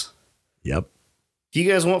 sets. Yep. If you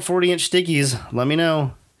guys want 40-inch stickies, let me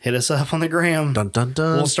know. Hit us up on the gram. Dun, dun,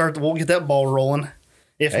 dun. We'll get that ball rolling.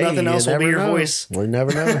 If nothing else, will be your voice. We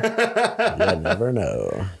never know. You never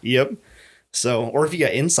know. Yep. So, or if you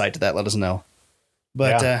got insight to that, let us know.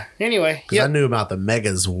 But anyway, I knew about the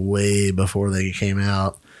Megas way before they came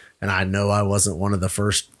out, and I know I wasn't one of the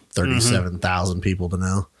first 37,000 people to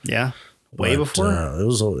know. Yeah, way before. It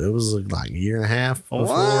was like a year and a half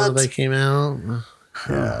before they came out.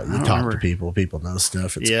 Yeah, you talk to people. People know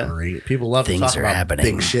stuff. It's great. People love to talk about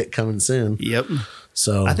big shit coming soon. Yep.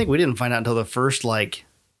 So I think we didn't find out until the first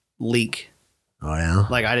leak. Oh yeah.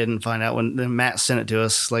 Like I didn't find out when Matt sent it to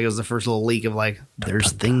us. Like it was the first little leak of like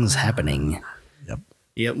there's things happening.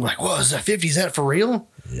 Yep. We're like, whoa, is that 50? Is that for real?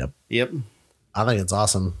 Yep. I think it's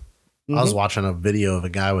awesome. I was watching a video of a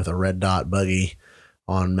guy with a red dot buggy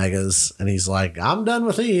on Megas, and he's like, I'm done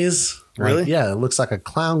with these. Really? Like, yeah, it looks like a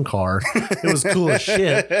clown car. It was cool as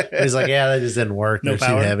shit. And he's like, yeah, they just didn't work. They're too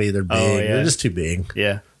heavy. They're big. Oh, yeah. They're just too big.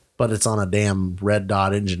 Yeah. But it's on a damn red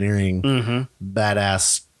dot engineering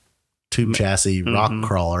badass tube chassis rock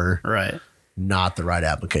crawler. Right. Not the right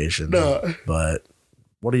application. No. But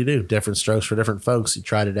what do? Different strokes for different folks. He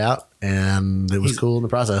tried it out, and it was cool in the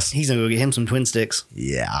process. He's going to go get him some twin sticks.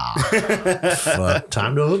 Yeah. Fuck,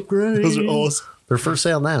 time to upgrade. Those are awesome. They're for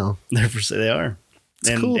sale now. They are. It's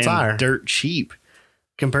a cool tire. Dirt cheap.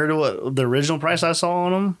 Compared to what the original price I saw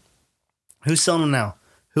on them. Who's selling them now?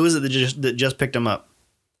 Who is it that just picked them up?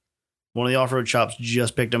 One of the off-road shops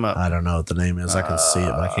just picked them up. I don't know what the name is. I can see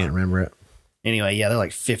it, but I can't remember it. Anyway, yeah, they're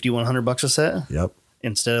like $5,100 a set. Yep.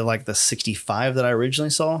 Instead of like the 65 that I originally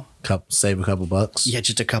saw. Save a couple bucks. Yeah,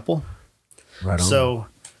 just a couple. Right on. So,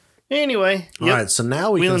 anyway. All right, so now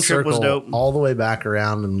we Wheeling can circle all the way back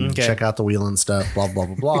around and check out the wheeling stuff, blah, blah,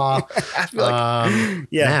 blah, blah. I feel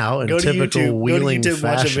like, now, in typical wheeling fashion.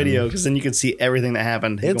 Watch a video, because then you can see everything that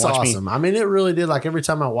happened. It's awesome. I mean, it really did. Like, every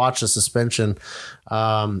time I watched the suspension,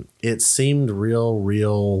 it seemed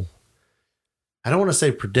real... I don't want to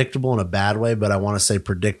say predictable in a bad way, but I want to say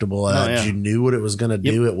predictable as you knew what it was going to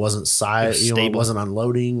do. It wasn't it wasn't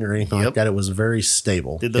unloading or anything like that. It was very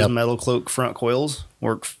stable. Did those metal cloak front coils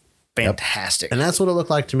work fantastic? And that's what it looked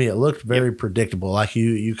like to me. It looked very predictable. Like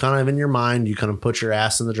you kind of in your mind, you kind of put your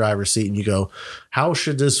ass in the driver's seat and you go, how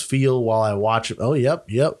should this feel while I watch it? Oh, yep.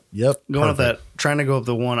 Going up that, trying to go up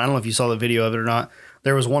the one. I don't know if you saw the video of it or not.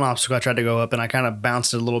 There was one obstacle I tried to go up and I kind of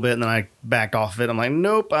bounced it a little bit and then I backed off of it. I'm like,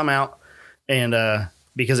 nope, I'm out. And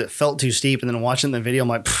because it felt too steep, and then watching the video, I'm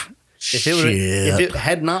like, if it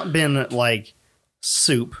had not been like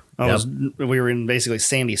soup, we were in basically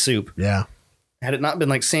sandy soup. Yeah. Had it not been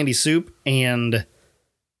like sandy soup, and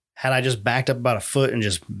had I just backed up about a foot and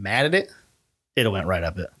just matted it, it went right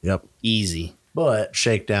up it. Yep. Easy. But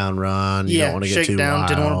shakedown run. You don't want to get too wild.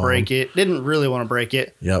 Didn't want to break it. Didn't really want to break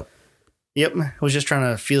it. Yep. I was just trying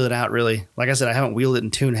to feel it out, really. Like I said, I haven't wheeled it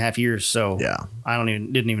in 2.5 years, so I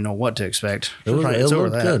didn't even know what to expect. It looked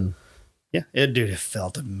good. Yeah, it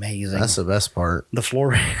felt amazing. That's the best part. The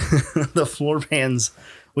floor pans.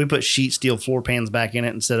 We put sheet steel floor pans back in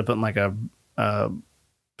it instead of putting like a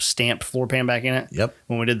stamped floor pan back in it. Yep.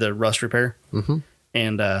 When we did the rust repair,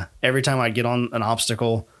 and every time I'd get on an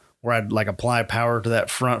obstacle where I'd like apply power to that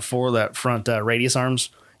front radius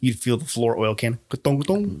arms. You'd feel the floor oil can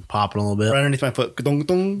popping a little bit right underneath my foot.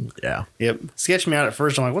 Yeah. Yep. Sketched me out at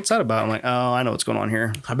first. I'm like, what's that about? I'm like, oh, I know what's going on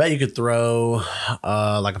here. I bet you could throw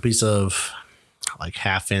like a piece of like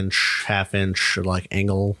half inch like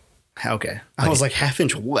angle. Okay. I was like, half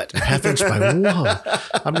inch what? Half inch by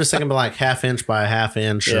what? I'm just thinking about like half inch by a half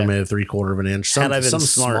inch or maybe 3/4 of an inch. Some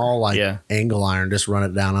small like angle iron, just run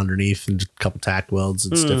it down underneath and just a couple tack welds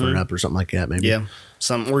and stiffen it up or something like that maybe. Yeah.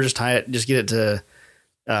 Or just tie it, just get it to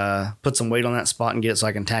put some weight on that spot and get it so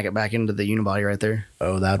I can tack it back into the unibody right there.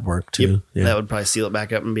 Oh, that'd work too. Yep. Yeah. That would probably seal it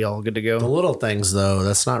back up and be all good to go. The little things though,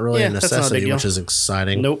 that's not really a necessity, which is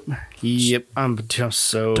exciting. Nope. Yep. I'm just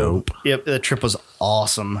so dope. Yep. The trip was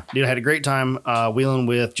awesome. Dude, I had a great time wheeling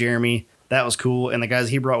with Jeremy. That was cool. And the guys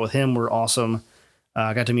he brought with him were awesome.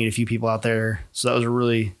 I got to meet a few people out there. So that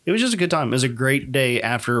was it was just a good time. It was a great day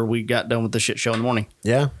after we got done with the shit show in the morning.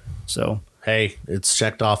 Yeah. So, hey, it's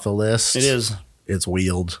checked off the list. It is. It's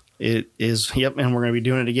wheeled. It is. Yep. And we're going to be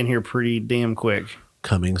doing it again here pretty damn quick.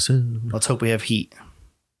 Coming soon. Let's hope we have heat.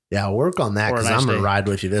 Yeah, I'll work on that because I'm going to ride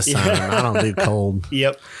with you this time. And I don't do cold.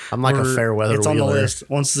 Yep. I'm like a fair weather it's wheeler. On the list.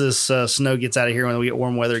 Once this snow gets out of here, when we get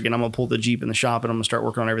warm weather again, I'm going to pull the Jeep in the shop and I'm going to start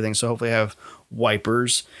working on everything. So hopefully I have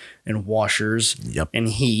wipers and washers and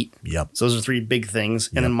heat. Yep. So those are 3 big things.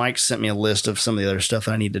 And then Mike sent me a list of some of the other stuff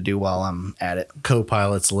that I need to do while I'm at it.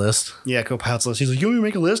 Co-pilot's list. Yeah, co-pilot's list. He's like, you want me to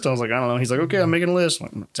make a list? I was like, I don't know. He's like, okay, I'm making a list.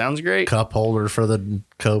 I'm like, sounds great. Cup holder for the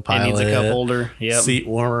co-pilot. It needs a cup holder. Yep. Seat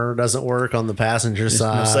warmer doesn't work on the passenger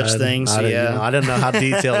side. No such thing. So I didn't know how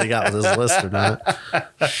detailed he got with his list or not.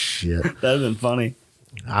 Shit. That'd have been funny.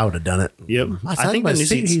 I would have done it. Yep. I think my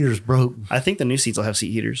seat heater's broke. I think the new seats will have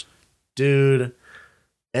seat heaters. Dude,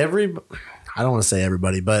 I don't want to say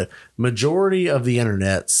everybody, but majority of the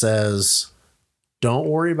internet says, don't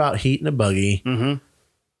worry about heat in a buggy. Mm-hmm.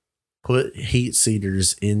 Put heat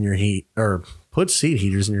seaters in your heat, or put seat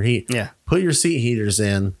heaters in your heat. Yeah. Put your seat heaters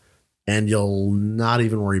in and you'll not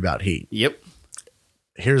even worry about heat. Yep.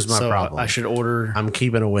 Here's my problem. I should order. I'm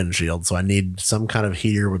keeping a windshield, so I need some kind of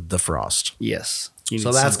heater with defrost. Yes.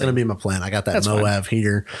 So that's going to be my plan. I got that Moab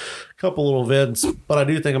heater, a couple little vents, but I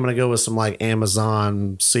do think I'm going to go with some like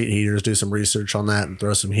Amazon seat heaters, do some research on that and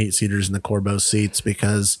throw some heat seaters in the Corbeau seats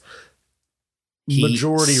because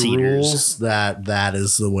majority rules that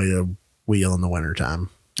is the way to wheel in the wintertime.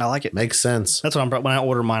 I like it. Makes sense. That's what when I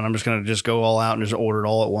order mine, I'm just going to just go all out and just order it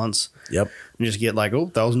all at once. Yep. And just get like,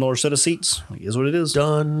 $1,000 set of seats. Like, is what it is.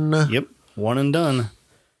 Done. Yep. One and done.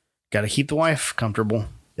 Got to keep the wife comfortable.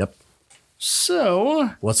 Yep.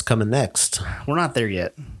 So what's coming next? We're not there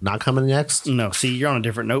yet. Not coming next? No. See, you're on a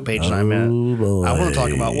different note page than I'm at. Boy. I want to talk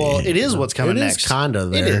about, it is what's coming next. It is kind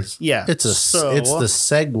of there. It is. Yeah. It's the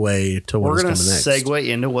segue to what's coming next. We're going to segue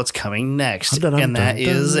into what's coming next. And that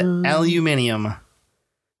is aluminum.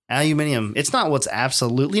 Aluminum. It's not what's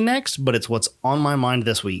absolutely next, but it's what's on my mind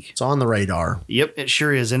this week. It's on the radar. Yep, it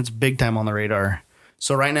sure is. And it's big time on the radar.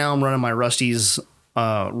 So right now I'm running my Rusty's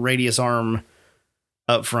radius arm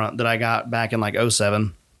up front that I got back in like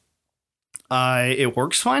 07. It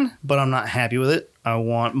works fine, but I'm not happy with it. I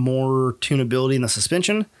want more tunability in the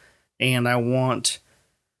suspension, and I want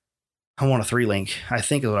a 3-link. I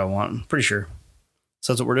think is what I want. I'm pretty sure.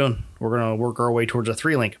 So that's what we're doing. We're going to work our way towards a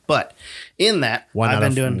 3-link. But in that, why not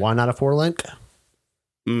a 4-link?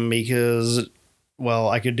 Because,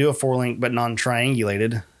 I could do a 4-link, but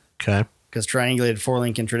non-triangulated. Okay. Because triangulated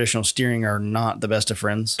 4-link and traditional steering are not the best of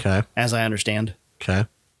friends. Okay. As I understand. Okay.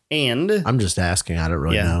 And I'm just asking. I don't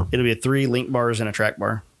really know. It'll be 3 link bars and a track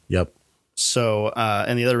bar. Yep. So,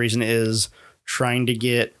 and the other reason is trying to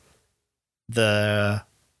get the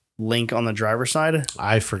link on the driver's side.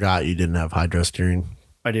 I forgot you didn't have hydro steering.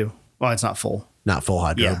 I do. Well, it's not full. Not full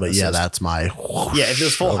hydro, but that's my whoosh. Yeah, if it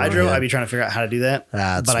was full hydro, I'd be trying to figure out how to do that.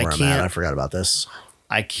 That's but where I'm at. I forgot about this.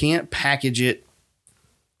 I can't package it.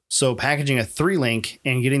 So packaging a 3-link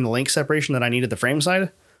and getting the link separation that I need at the frame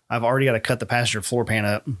side, I've already got to cut the passenger floor pan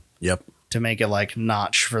up. Yep. To make it like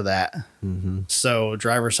notch for that. Mm-hmm. So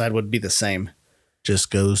driver's side would be the same.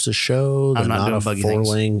 Just goes to show that not a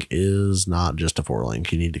 4-link things. is not just a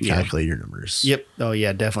 4-link. You need to calculate your numbers. Yep. Oh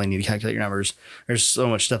yeah, definitely need to calculate your numbers. There's so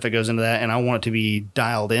much stuff that goes into that, and I want it to be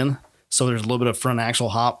dialed in. So there's a little bit of front axle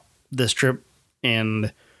hop this trip,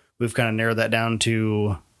 and we've kind of narrowed that down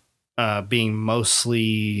to being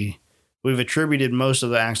mostly. We've attributed most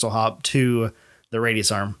of the axle hop to the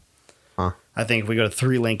radius arm. Huh. I think if we go to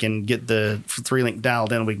 3-link and get the 3-link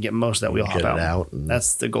dialed in, we can get most of that wheel hop out.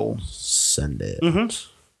 That's the goal. Send it. Mm-hmm.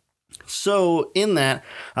 So in that,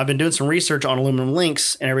 I've been doing some research on aluminum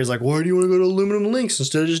links, and everybody's like, why do you want to go to aluminum links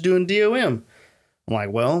instead of just doing DOM? I'm like,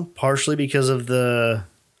 well, partially because of the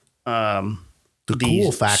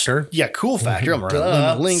cool factor. Yeah, cool factor. I'm running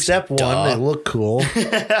aluminum links. Step 1, they look cool.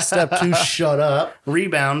 Step 2, shut up.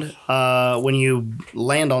 Rebound, when you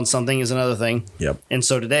land on something, is another thing. Yep. And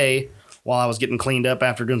so today, while I was getting cleaned up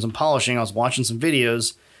after doing some polishing, I was watching some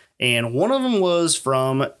videos, and one of them was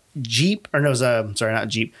from Jeep, or no, sorry, not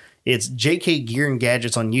Jeep. It's JK Gear and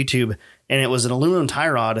Gadgets on YouTube, and it was an aluminum tie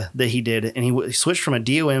rod that he did, and he switched from a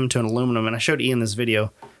DOM to an aluminum, and I showed Ian this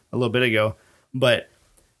video a little bit ago, but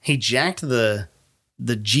he jacked the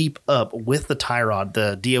Jeep up with the tie rod,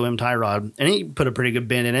 the DOM tie rod, and he put a pretty good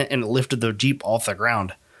bend in it, and it lifted the Jeep off the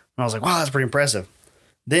ground. And I was like, wow, that's pretty impressive.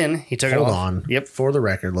 Then he took it off. Hold on. Yep. For the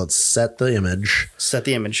record, let's set the image. Set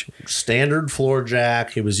the image. Standard floor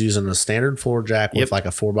jack. He was using a standard floor jack with like a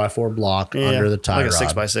 4x4 block under the tie rod.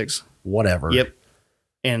 Like a 6x6. Whatever. Yep.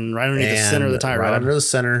 And right underneath the center of the tie rod. Right under the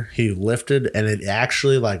center, he lifted, and it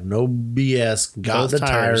actually, like no BS, got the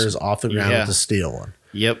tires off the ground with the steel one.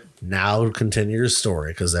 Yep. Now continue your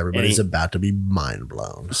story, because everybody's about to be mind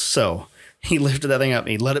blown. So he lifted that thing up,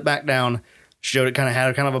 and he let it back down. Showed it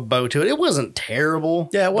had a bow to it. It wasn't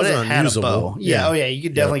terrible. Yeah, it wasn't unusable. Had a bow. Yeah. Oh yeah, you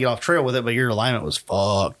could definitely get off trail with it, but your alignment was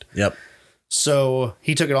fucked. Yep. So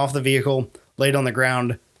he took it off the vehicle, laid it on the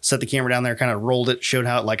ground, set the camera down there, kind of rolled it, showed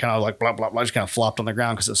how it blah blah blah, just kind of flopped on the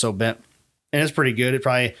ground because it's so bent. And it's pretty good. It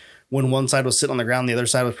probably, when one side was sitting on the ground, the other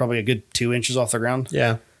side was probably a good 2 inches off the ground.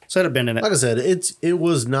 Yeah. So it had a bend in it. Like I said, it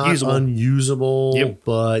was not unusable,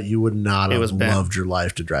 but you would not have loved your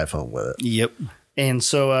life to drive home with it. Yep. And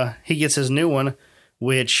so he gets his new one,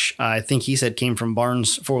 which I think he said came from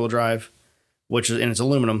Barnes 4-wheel drive, and it's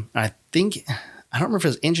aluminum. I think I don't remember if it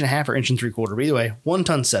was 1.5 inch or 1.75 inch, but either way, 1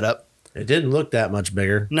 ton setup. It didn't look that much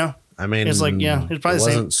bigger. No. I mean, it's like, yeah, it's probably it the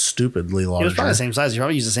same. wasn't stupidly large. It was probably the same size. You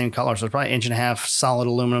probably used the same color. So it's probably 1.5 inch solid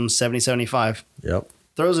aluminum, 70-75. Yep.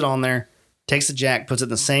 Throws it on there, takes the jack, puts it in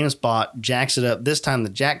the same spot, jacks it up. This time the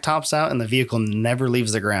jack tops out and the vehicle never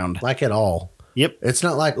leaves the ground. Like at all. Yep. It's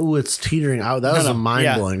not like, oh, it's teetering out. That was the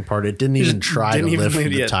mind-blowing part. It didn't even try to lift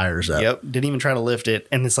the tires up. Yep. Didn't even try to lift it.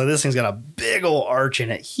 And it's like, this thing's got a big old arch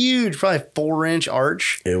in it. Huge, probably 4-inch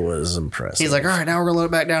arch. It was impressive. He's like, all right, now we're going to let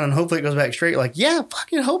it back down and hopefully it goes back straight. Like, yeah,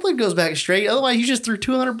 fucking hopefully it goes back straight. Otherwise, you just threw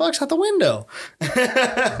 $200 out the window.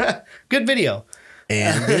 Good video.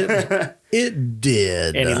 And it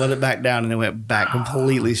did. And he let it back down and it went back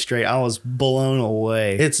completely straight. I was blown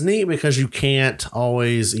away. It's neat because you can't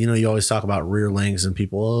always, you always talk about rear links and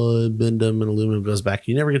people, bend them and aluminum goes back.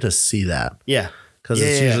 You never get to see that. Yeah. Because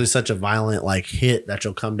it's usually such a violent hit that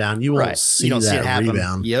you'll come down. You won't see that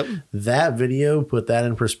rebound. Yep. That video put that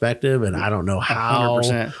in perspective, and I don't know how,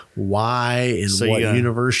 100%. why, in what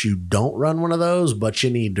universe you don't run one of those, but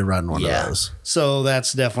you need to run one of those. So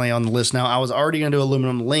that's definitely on the list now. I was already going to do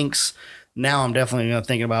aluminum links. Now I'm definitely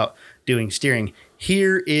thinking about doing steering.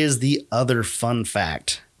 Here is the other fun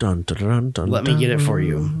fact. Dun, dun, dun, dun, Let me get it for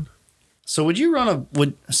you. So would you run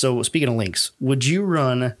so speaking of links, would you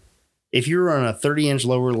run... If you run a 30-inch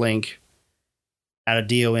lower link at a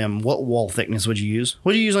DOM, what wall thickness would you use?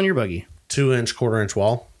 What do you use on your buggy? 2-inch, 1/4-inch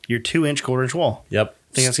wall. Your 2-inch, 1/4-inch wall. Yep.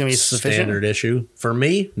 Think that's gonna be sufficient? Standard issue for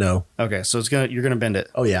me? No. Okay, so you're gonna bend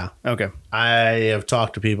it. Oh yeah. Okay. I have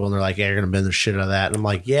talked to people and they're like, "Yeah, you're gonna bend the shit out of that," and I'm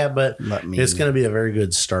like, "Yeah, but it's gonna be a very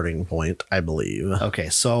good starting point, I believe." Okay,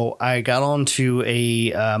 so I got onto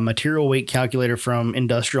a material weight calculator from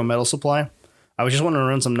Industrial Metal Supply. I was just wanting to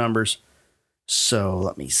run some numbers. So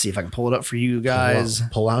let me see if I can pull it up for you guys.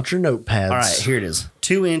 Pull out your notepads. All right, here it is.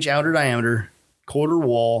 2-inch outer diameter, 1/4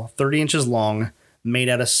 wall, 30 inches long, made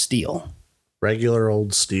out of steel. Regular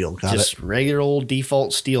old steel. Just regular old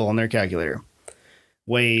default steel on their calculator.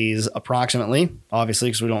 Weighs approximately, obviously,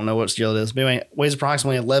 because we don't know what steel it is. But anyway, weighs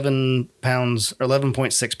approximately 11 pounds or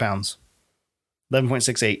 11.6 pounds.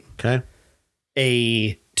 11.68. Okay.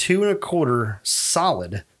 A 2 1/4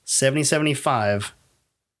 solid 70-75.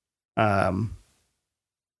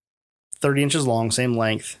 30 inches long, same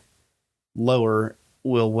length, lower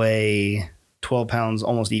will weigh 12 pounds,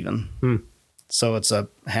 almost even. So it's a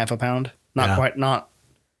half a pound, not quite, no,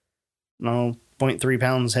 0.3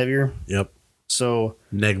 pounds heavier. Yep. So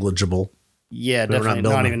negligible. Yeah, definitely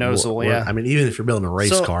not even noticeable. Yeah. I mean, even if you're building a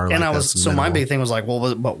race car, and my big thing was like,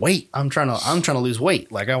 well, but weight. I'm trying to lose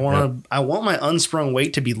weight. Like I want my unsprung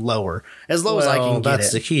weight to be lower, as low as I can get it.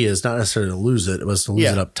 That's the key. Is not necessarily to lose it. It was to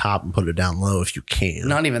lose it up top and put it down low if you can.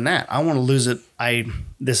 Not even that. I want to lose it.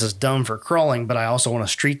 This is dumb for crawling, but I also want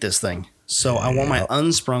to street this thing. So I want my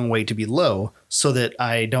unsprung weight to be low so that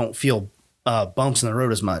I don't feel bumps in the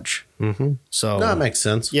road as much. Mm-hmm. So that makes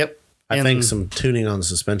sense. Yep. I think some tuning on the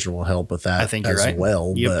suspension will help with that. I think as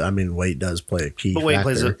well. Yep. But I mean, weight does play a key factor.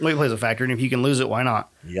 Weight plays a factor, and if you can lose it, why not?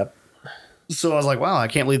 Yep. So I was like, wow, I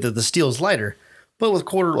can't believe that the steel is lighter. But with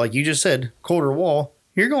 1/4, like you just said, 1/4 wall,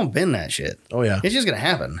 you're going to bend that shit. Oh yeah, it's just going to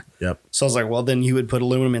happen. Yep. So I was like, well, then you would put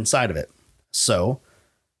aluminum inside of it. So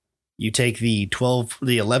you take the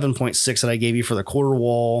 11.6 that I gave you for the 1/4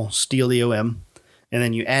 wall steel DOM, and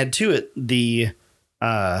then you add to it the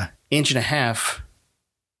 1.5 inch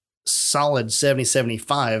solid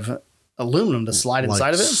 70-75 aluminum to slide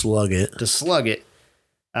inside of it. To slug it.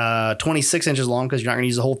 26 inches long, because you're not going to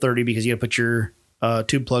use the whole 30 because you got to put your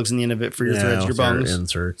tube plugs in the end of it for your threads, your bungs.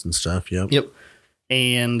 Inserts and stuff. Yep. Yep.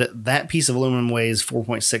 And that piece of aluminum weighs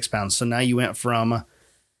 4.6 pounds. So now you went from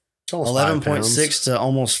 11.6 to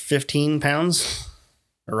almost 15 pounds,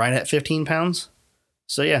 or right at 15 pounds.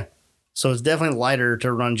 So yeah. So it's definitely lighter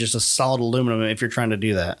to run just a solid aluminum if you're trying to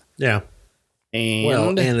do that. Yeah.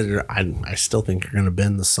 And I still think you're going to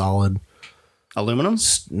bend the solid aluminum.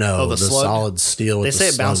 No, the solid steel. They say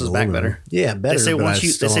it bounces back better. Yeah, better. They say once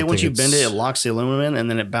you bend it, it locks the aluminum in, and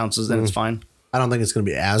then it bounces. Then it's fine. I don't think it's going to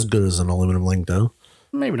be as good as an aluminum link, though.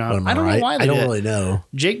 Maybe not. I don't know why they do it. I don't really know.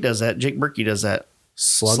 Jake does that. Jake Berkey does that.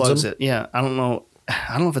 Slugs it. Yeah, I don't know.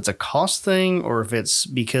 I don't know if it's a cost thing or if it's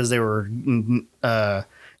because they were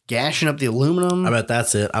gashing up the aluminum. I bet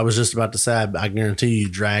that's it. I was just about to say, I guarantee you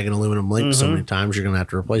drag an aluminum link so many times you're going to have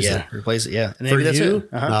to replace it. Replace it, yeah. And for you,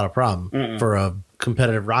 not a problem. For a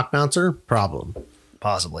competitive rock bouncer, problem.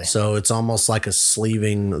 Possibly. So it's almost like a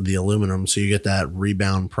sleeving the aluminum, so you get that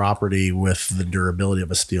rebound property with the durability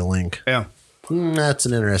of a steel link. Yeah. That's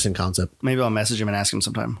an interesting concept. Maybe I'll message him and ask him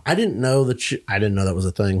sometime. I didn't know that was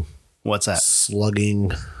a thing. What's that?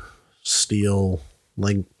 Slugging steel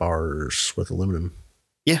link bars with aluminum.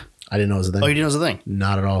 Yeah. I didn't know it was a thing. Oh, you didn't know it was a thing?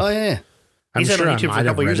 Not at all. Oh, yeah. I'm He's had sure it on I YouTube for might a have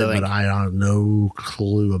couple read years, I it, think. but I have no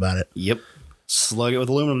clue about it. Yep. Slug it with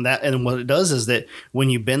aluminum. And what it does is that when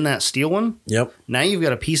you bend that steel one, Yep. now you've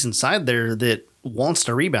got a piece inside there that wants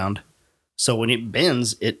to rebound. So when it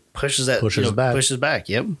bends, it pushes back. Pushes back.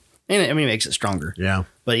 Yep. And it makes it stronger. Yeah.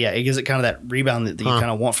 But yeah, it gives it kind of that rebound that you kind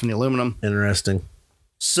of want from the aluminum. Interesting.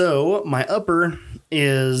 So my upper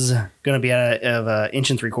is going to be out of 1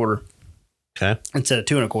 3/4 Okay. instead of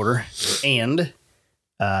 2 1/4, and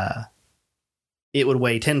it would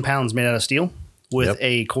weigh 10 pounds made out of steel with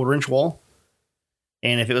a 1/4 wall.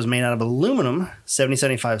 And if it was made out of aluminum,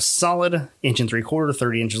 70-75 solid, 1 3/4,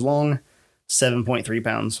 30 inches long, 7.3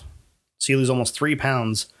 pounds. So you lose almost 3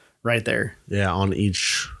 pounds right there. Yeah, on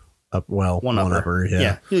each one upper.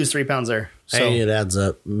 Yeah, you lose 3 pounds there. So hey, it adds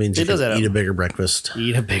up. It means you can eat a bigger breakfast.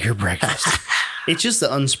 Eat a bigger breakfast. It's just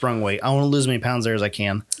the unsprung weight. I want to lose as many pounds there as I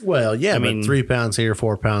can. Well, yeah, I mean, 3 pounds here,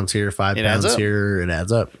 4 pounds here, 5 pounds here. It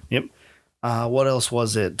adds up. Yep. What else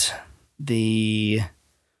was it? And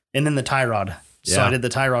then the tie rod. Yeah. So I did the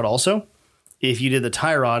tie rod also. If you did the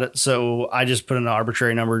tie rod, so I just put in an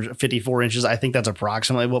arbitrary number, 54 inches. I think that's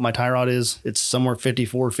approximately what my tie rod is. It's somewhere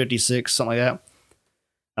 54, 56, something like that.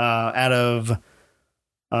 Out of,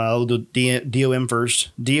 we'll do DOM first.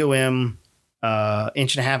 DOM, 1.5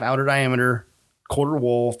 inch outer diameter, 1/4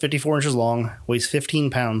 wall, 54 inches long, weighs 15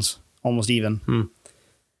 pounds, almost even.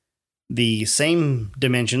 The same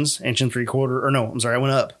dimensions, 1 3/4, or no, I'm sorry, I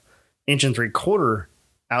went up. 1 3/4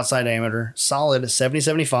 outside diameter, solid,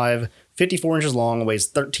 70-75, 54 inches long, weighs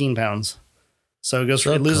 13 pounds. So it goes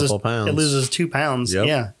from, it loses 2 pounds. Yep.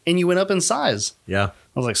 Yeah. And you went up in size. Yeah.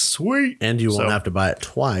 I was like, sweet. And you won't have to buy it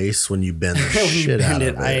twice when you bend the shit out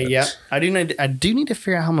of it. I do need to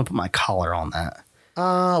figure out how I'm going to put my collar on that.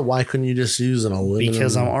 Why couldn't you just use an aluminum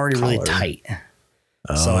Because I'm already collar? really tight.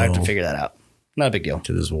 So I have to figure that out. Not a big deal.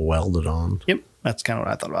 To just weld it on. Yep. That's kind of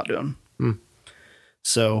what I thought about doing.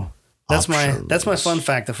 So that's my fun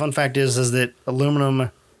fact. The fun fact is that aluminum,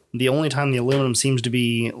 the only time the aluminum seems to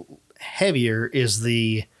be heavier is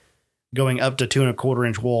the going up to 2 1/4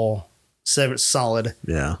 inch wall, solid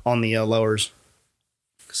on the lowers.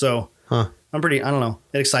 So I don't know.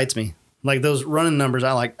 It excites me. Like those running numbers.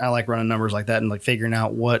 I like running numbers like that and like figuring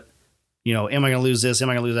out what, am I going to lose this? Am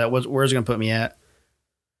I going to lose that? Where's it going to put me at?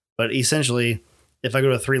 But essentially, if I go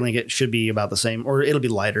to a 3 link, it should be about the same, or it'll be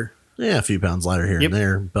lighter. Yeah, a few pounds lighter here and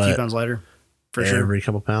there, but a few pounds lighter for sure. Every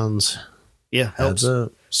couple pounds, helps. Adds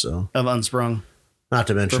up, so of unsprung. Not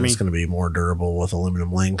to mention, it's going to be more durable with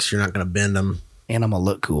aluminum links. You're not going to bend them, and I'm gonna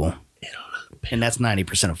look cool. And that's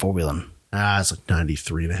 90% of four wheeling. It's like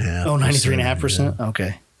 93.5. Oh, 93.5%. Yeah.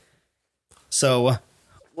 Okay. So,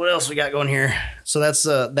 what else we got going here? So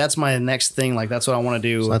that's my next thing. Like that's what I want to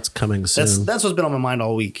do. So that's coming soon. That's what's been on my mind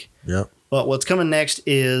all week. Yep. But what's coming next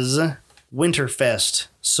is Winterfest.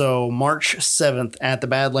 So March 7th at the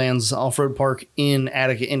Badlands Off-Road Park in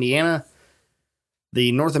Attica, Indiana.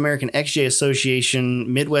 The North American XJ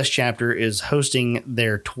Association Midwest chapter is hosting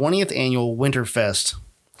their 20th annual Winterfest.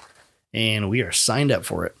 And we are signed up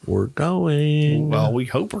for it. We're going. Well, we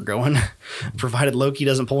hope we're going, provided Loki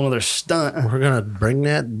doesn't pull another stunt. We're going to bring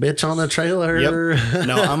that bitch on the trailer. Yep.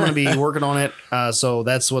 No, I'm going to be working on it. So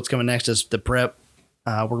that's what's coming next is the prep.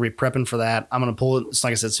 We're going to be prepping for that. I'm going to pull it.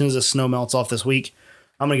 Like I said, as soon as the snow melts off this week,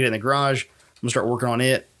 I'm going to get it in the garage. I'm going to start working on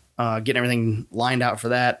it, getting everything lined out for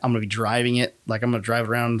that. I'm going to be driving it. Like I'm going to drive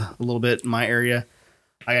around a little bit in my area.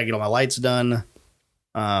 I got to get all my lights done.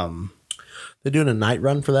 They're doing a night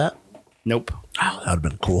run for that? Nope. Oh, that would have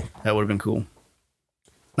been cool. That would have been cool.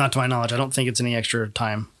 Not to my knowledge. I don't think it's any extra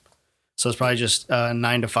time. So it's probably just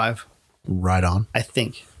 9 to 5. Right on. I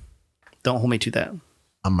think. Don't hold me to that.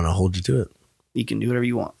 I'm going to hold you to it. You can do whatever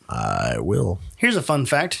you want. I will. Here's a fun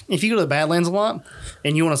fact. If you go to the Badlands a lot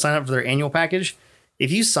and you want to sign up for their annual package,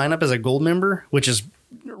 if you sign up as a gold member, which is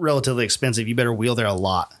relatively expensive, you better wheel there a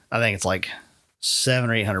lot. I think it's like $700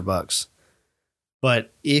 or $800.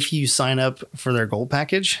 But if you sign up for their gold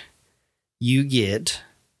package, you get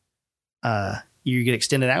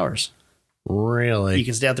extended hours. Really? You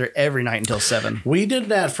can stay out there every night until 7. We did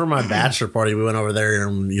that for my bachelor party. We went over there,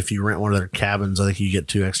 and if you rent one of their cabins, I think you get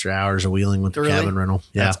 2 extra hours of wheeling with the cabin rental.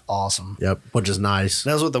 Yeah, that's awesome. Yep, which is nice.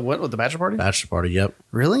 That was with the bachelor party. Bachelor party. Yep.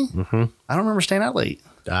 Really? Mm-hmm. I don't remember staying out late.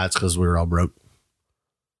 It's because we were all broke.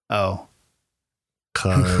 Oh.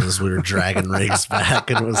 Because we were dragging rigs back,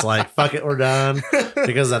 and it was like, fuck it, we're done.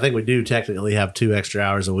 Because I think we do technically have 2 extra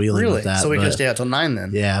hours of wheeling with that. So we could stay out till 9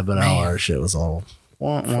 then. Yeah, but all our shit was all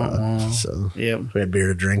So yep. We had beer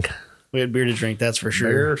to drink. That's for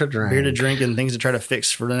sure. Beer to drink and things to try to fix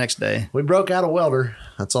for the next day. We broke out a welder.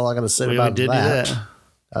 That's all I got to say about that. Do that.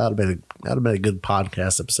 That would have been That'd have been a good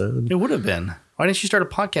podcast episode. It would have been. Why didn't you start a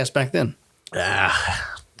podcast back then?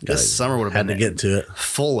 This summer would have Had been to get to it.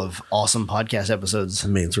 full of awesome podcast episodes. That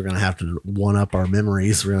means we're going to have to one up our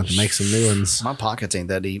memories. We're going to have to make some new ones. My pockets ain't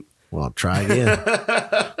that deep. Well, try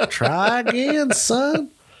again. Try again, son.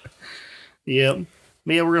 Yep.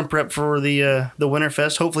 But yeah, we're going to prep for the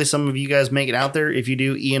Winterfest. Hopefully some of you guys make it out there. If you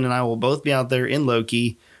do, Ian and I will both be out there in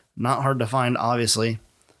Loki. Not hard to find, obviously.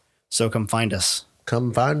 So come find us.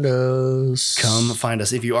 Come find us. Come find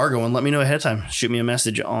us. If you are going, let me know ahead of time. Shoot me a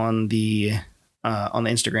message on the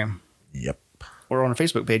Instagram. Yep. Or on our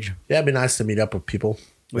Facebook page. Yeah, it'd be nice to meet up with people.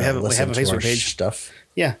 We have a Facebook page. Stuff.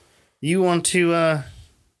 Yeah. You want to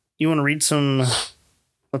read some,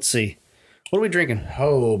 let's see. What are we drinking?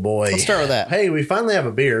 Oh boy. Let's start with that. Hey, we finally have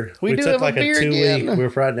a beer. We do took have like a beer 2 again. week. We're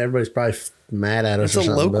frightened. Everybody's probably mad at us. It's or a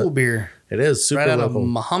something, local but beer. It is super Right out local. of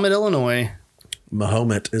Mahomet, Illinois.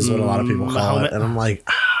 Mahomet is what a lot of people call Mahomet. it, and I'm like,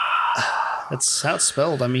 That's how it's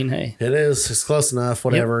spelled. I mean, hey. it is. It's close enough.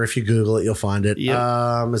 Whatever. If you Google it, you'll find it. Yep.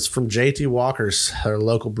 It's from JT Walker's, their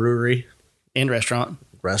local brewery And restaurant.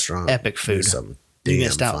 Epic food. Some You damn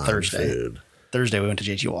missed out fine Thursday. Food. Thursday we went to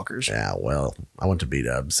JT Walker's. Yeah, well, I went to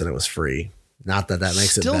B-Dubs and it was free. Not that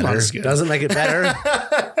makes Still it not better. as good. Doesn't make it better,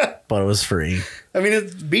 but it was free. I mean,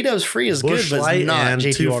 B-Dubs free is Bush good, but Light it's not and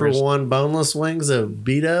JT 2 Walker's. for 1 boneless wings of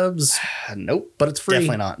B-Dubs, Nope. but it's free.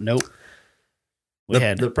 Definitely not. Nope. We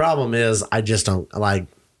had. The problem is I just don't like.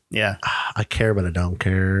 Yeah. I care, but I don't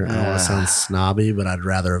care. I don't want to sound snobby, but I'd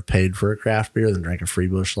rather have paid for a craft beer than drink a free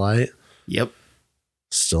Bush Light. Yep.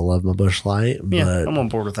 Still love my Bush Light, Yeah. but I'm on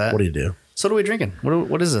board with that. what do you do? So what are we drinking?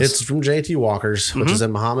 What is this? It's from JT Walker's, which is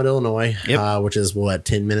in Mahomet, Illinois, Yep. which is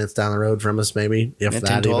 10 minutes down the road from us, maybe, if Yeah, that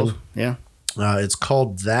 10, 12. even. Yeah. It's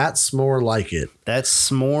called That's More Like It.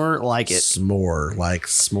 That's more like it. S'more, like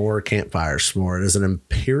s'more campfire s'more. It is an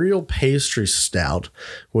imperial pastry stout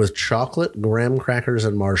with chocolate, graham crackers,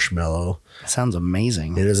 and marshmallow. Sounds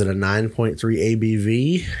amazing. It is at a 9.3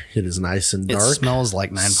 ABV. It is nice and It dark. smells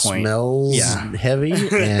like 9 point. Smells Yeah. heavy,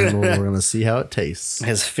 and we're going to see how it tastes. It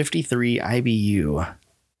has 53 IBU.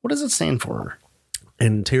 What does it stand for?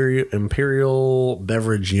 Imperial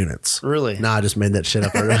beverage units. Really? No, I just made that shit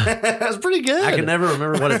up. That's pretty good. I can never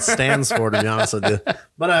remember what it stands for, to be honest with you.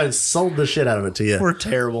 But I sold the shit out of it to you. We're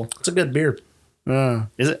terrible. It's a good beer.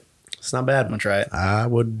 Is it? It's not bad. I'm going to try it. I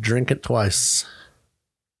would drink it twice.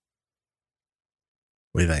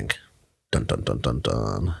 What do you think? Dun, dun, dun, dun,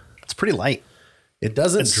 dun. It's pretty light. It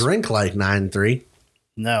doesn't drink like 9.3.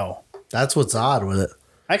 No. That's what's odd with it.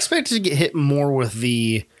 I expected to get hit more with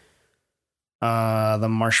the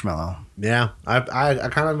marshmallow. Yeah, I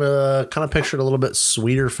kind of pictured a little bit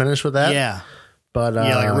sweeter finish with that. Yeah. but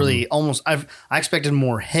Yeah, like really almost I expected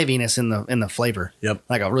more heaviness in the flavor. Yep.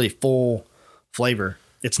 Like a really full flavor.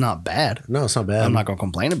 It's not bad. No, it's not bad. I'm not going to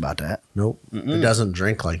complain about that. Nope. It doesn't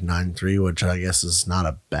drink like 9.3, which I guess is not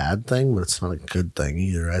a bad thing, but it's not a good thing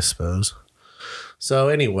either, I suppose. So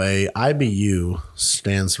anyway, IBU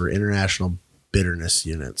stands for International Bitterness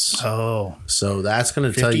Units. Oh. So that's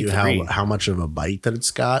going to tell you 53. how much of a bite that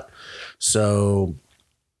it's got. So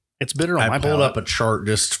It's bitter on I my pulled palate. up a chart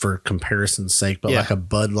just for comparison's sake, but Yeah. like a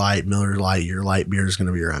Bud Light, Miller Lite, your light beer is going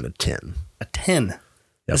to be around a 10. A 10.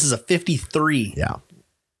 This is a 53. Yeah.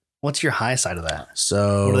 What's your high side of that?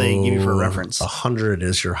 So What do they give you for reference? 100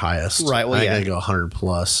 is your highest. Right, well, I yeah. gotta go 100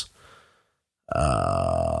 plus.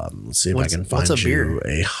 Let's see if What's- I can what's find a beer? you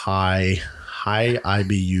a high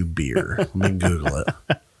IBU beer. Let me Google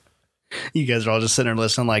it. You guys are all just sitting there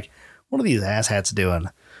listening like, what are these asshats doing?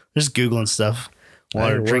 They're just Googling stuff while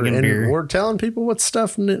Hey, they're drinking and beer. We're telling people what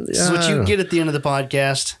stuff. This is what you get at the end of the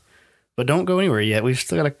podcast. But don't go anywhere yet. We've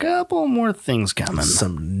still got a couple more things coming.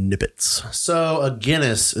 Some nippets. So a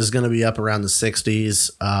Guinness is going to be up around the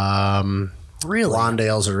 60s. Really? Blonde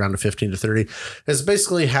ales are around the 15 to 30. It's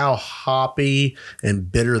basically how hoppy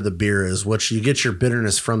and bitter the beer is, which you get your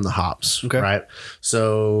bitterness from the hops, Okay. right?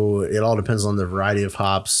 So it all depends on the variety of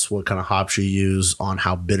hops, what kind of hops you use, on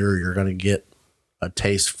how bitter you're going to get a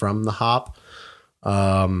taste from the hop.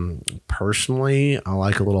 Personally, I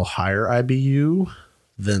like a little higher IBU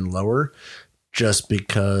than lower, just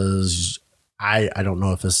because I don't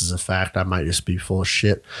know if this is a fact. I might just be full of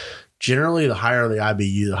shit. Generally, the higher the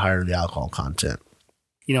IBU, the higher the alcohol content.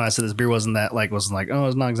 You know, I said this beer wasn't like, oh,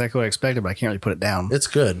 it's not exactly what I expected, but I can't really put it down. It's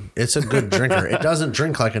good. It's a good drinker. It doesn't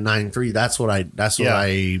drink like a 9.3. That's what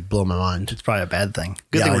I blow my mind. It's probably a bad thing.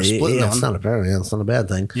 Good thing we're splitting yeah, on. it's not a bad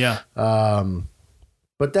thing. Yeah.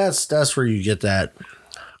 But that's where you get that.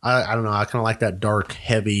 I don't know. I kind of like that dark,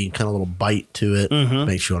 heavy kind of little bite to it.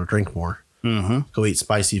 Makes you want to drink more. Mm-hmm. Go eat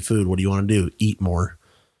spicy food. What do you want to do? Eat more.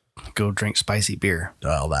 go drink spicy beer.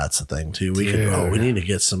 Oh, that's the thing too. We need to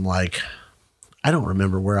get some like, I don't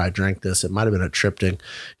remember where I drank this. It might have been a Triptych.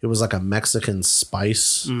 It was like a Mexican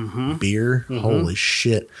spice beer. Holy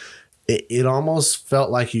shit. It almost felt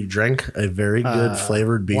like you drank a very good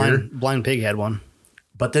flavored beer. Blind Pig had one.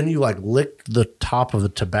 But then you like licked the top of the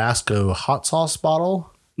Tabasco hot sauce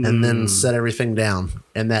bottle and then set everything down.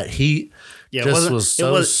 And that heat Yeah, just it was so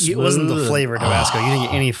it wasn't the smooth. flavor of Tabasco. You didn't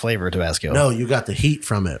get any flavor of Tabasco. No, you got the heat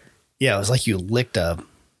from it. Yeah, it was like you licked a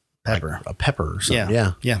pepper. A pepper or something.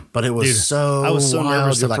 Yeah. Yeah. But it was Dude, I was so wild.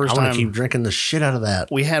 nervous the You're like, first I want time. to keep drinking the shit out of that.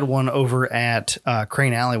 We had one over at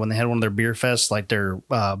Crane Alley when they had one of their beer fests, like their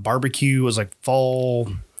barbecue was like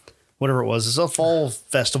fall, whatever it was. It's a fall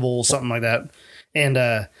festival, something like that. And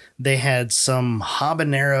they had some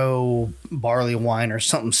habanero barley wine or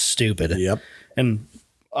something stupid. Yep. And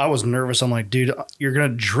I was nervous. I'm like, dude, you're going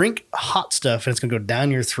to drink hot stuff and it's going to go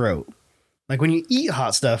down your throat. Like when you eat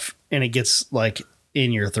hot stuff and it gets like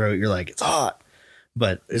in your throat, you're like, it's hot.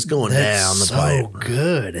 But It's going down the pipe.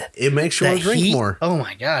 Good. It makes you want to drink heat, more. Oh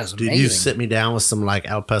my God. It's Dude, amazing. you sit me down with some like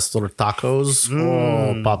al pastor tacos.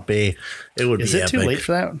 Oh, papi. It would Is be it epic. too late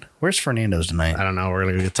for that? Where's Fernando's tonight? I don't know. We're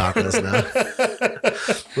going to go get tacos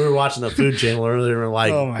now. We were watching the food channel earlier and we're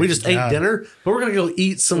like, Oh my we just God. ate dinner, but we're going to go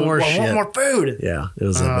eat some more I shit. want more food. Yeah, it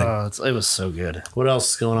was epic. It was so good. What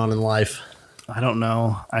else is going on in life? I don't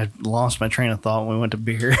know. I lost my train of thought when we went to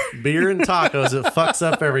beer. Beer and tacos. It fucks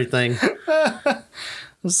up everything.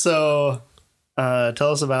 So,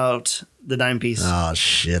 tell us about the dime piece. Oh,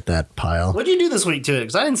 shit, that pile. What'd you do this week to it?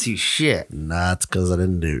 Because I didn't see shit. That's because I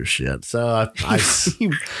didn't do shit. So At least you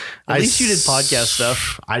did podcast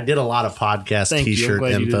stuff. I did a lot of podcast Thank you. I'm t-shirt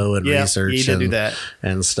glad you info did. and Yeah, research you did and, do that.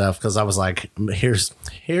 and stuff because I was like, here's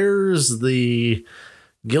the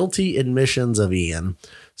guilty admissions of Ian.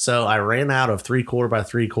 So I ran out of 3/4 by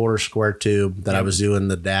 3/4 square tube that I was doing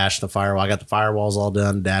the dash, the firewall. I got the firewalls all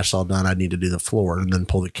done, dash all done. I need to do the floor and then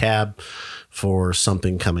pull the cab for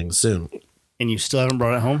something coming soon. And you still haven't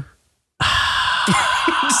brought it home?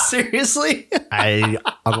 Seriously?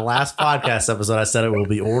 On the last podcast episode, I said it will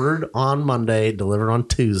be ordered on Monday, delivered on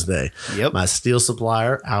Tuesday. Yep. My steel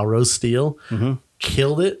supplier, Alro Steel,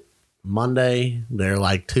 killed it Monday. They're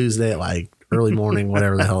like Tuesday at like early morning,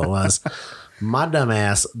 whatever the hell it was. My dumb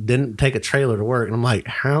ass didn't take a trailer to work. And I'm like,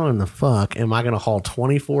 how in the fuck am I going to haul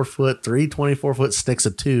 24-foot sticks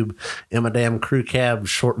of tube in my damn crew cab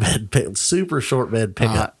super short bed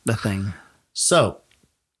pickup? Not the thing. So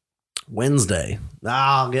Wednesday,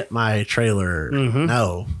 I'll get my trailer.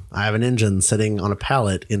 No, I have an engine sitting on a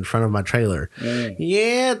pallet in front of my trailer.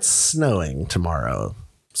 Yeah, it's snowing tomorrow.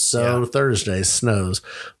 So Thursday snows.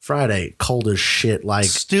 Friday, cold as shit, like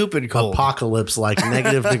Stupid cold. apocalypse, like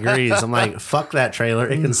negative degrees. I'm like, fuck that trailer.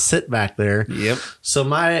 It can sit back there. Yep. So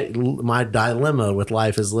my dilemma with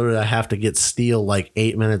life is literally I have to get steel like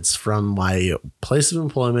 8 minutes from my place of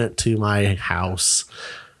employment to my house,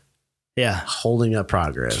 Yeah. holding up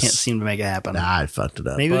progress. Can't seem to make it happen. I fucked it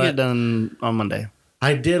up. Maybe we'll But get done on Monday.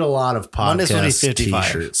 I did a lot of Monday's gonna be podcast 55.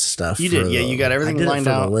 t-shirt stuff. You did, for yeah, you got everything I did lined it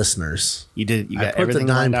for out. the listeners. You did. You I got put everything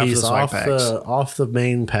the dime lined out for the piece swag off packs. off the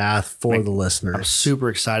main path for the I'm listeners. super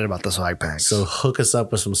excited about the swag packs. So hook us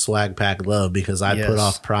up with some swag pack love because I Yes. put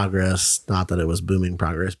off progress. Not that it was booming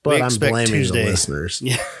progress, but We I'm expect blaming Tuesday. the listeners.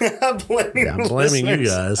 yeah, I'm blaming, I'm blaming you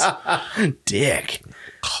listeners. guys. Dick.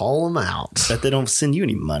 Call them out. Bet they don't send you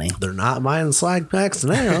any money. They're not buying swag packs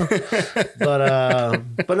now.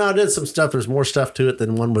 but no, I did some stuff. There's more stuff to it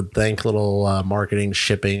than one would think. Little marketing,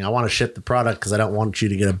 shipping. I want to ship the product because I don't want you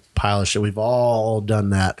to get a pile of shit. We've all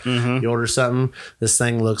done that. Mm-hmm. You order something, this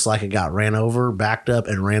thing looks like it got ran over, backed up,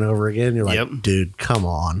 and ran over again. You're like, Yep. dude, come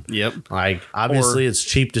on. Yep. Like, obviously, it's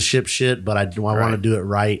cheap to ship shit, but I want to Right. do it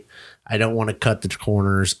right. I don't want to cut the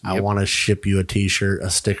corners. I Yep. want to ship you a t-shirt,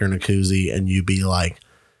 a sticker, and a koozie, and you be like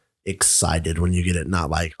excited when you get it. Not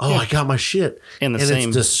like, oh, I got my shit. And the and same-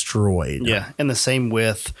 it's destroyed. Yeah. And the same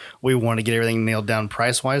with we want to get everything nailed down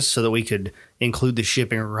price wise so that we could include the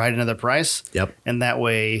shipping right into the price. Yep. And that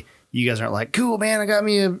way you guys aren't like, cool, man, I got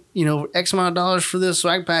me a, X amount of dollars for this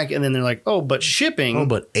swag pack. And then they're like, oh, but shipping. Oh,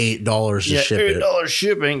 but $8 to yeah, ship it. $8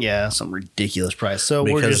 shipping. Yeah. Some ridiculous price. So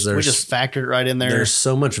we Because just factored it right in there. There's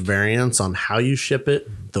so much variance on how you ship it,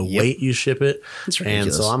 the weight you ship it. It's and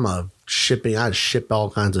ridiculous. so I ship all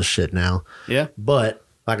kinds of shit now. Yeah. But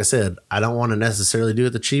like I said, I don't want to necessarily do it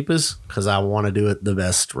the cheapest because I want to do it the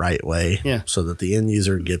best right way. Yeah. So that the end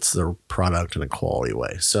user gets the product in a quality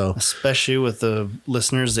way. So, Especially with the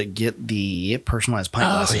listeners that get the personalized pint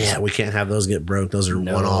glasses. yeah, we can't have those get broke. Those are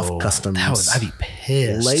No. one-off customs. I'd be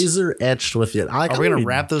pissed. Laser etched with it. Are we going to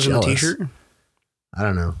wrap those in the t-shirt? I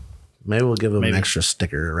don't know. Maybe we'll give them an extra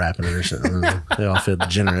sticker wrapping it or something. They all feel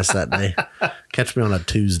generous that day. Catch me on a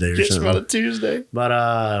Tuesday or something. Catch me on a Tuesday.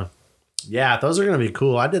 But yeah, those are gonna be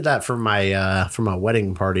cool. I did that for my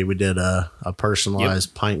wedding party. We did a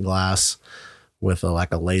personalized pint glass with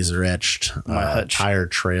a laser etched tire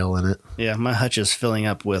trail in it. Yeah, my hutch is filling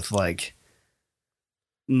up with like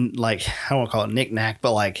I don't want to call it knick-knack,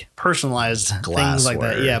 but like personalized things like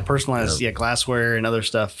that. Yeah, personalized glassware and other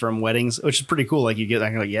stuff from weddings, which is pretty cool. Like you get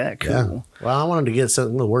like, cool. Yeah. Well, I wanted to get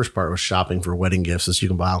something. The worst part was shopping for wedding gifts, is you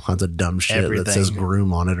can buy all kinds of dumb shit that says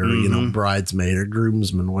groom on it, or bridesmaid or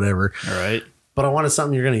groomsman, whatever. All right. But I wanted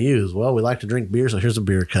something you're going to use. Well, we like to drink beer, so here's a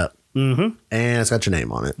beer cup. Mm-hmm. And it's got your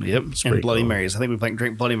name on it. Yep. And Bloody Marys. I think we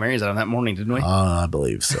drank Bloody Marys out of that morning, didn't we? I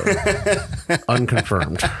believe so.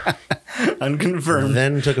 Unconfirmed. Unconfirmed.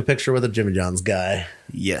 Then took a picture with a Jimmy John's guy.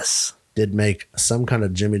 Yes. Did make some kind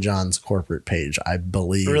of Jimmy John's corporate page, I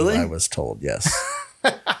believe. Really? I was told, yes.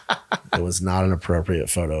 It was not an appropriate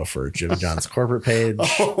photo for Jimmy John's corporate page.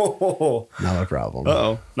 Oh. Not my problem.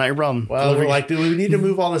 Uh-oh. Not your problem. Well, we're like, do we need to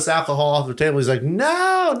move all this alcohol off the table? He's like,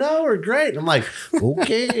 no, we're great. And I'm like,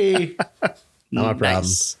 okay. Not my problem.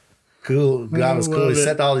 Nice. Cool. God was cool. He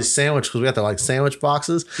set all these sandwiches, because we got the sandwich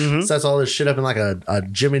boxes. Sets all this shit up in like a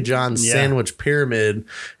Jimmy John's sandwich pyramid,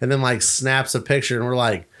 and then snaps a picture. And we're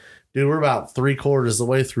like, dude, we're about 3/4 of the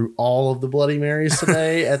way through all of the Bloody Marys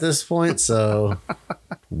today at this point. So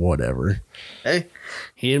whatever. Hey,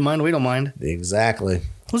 he didn't mind. We don't mind. Exactly.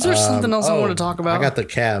 Was there something else I wanted to talk about? I got the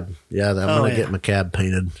cab. Yeah, I'm going to get my cab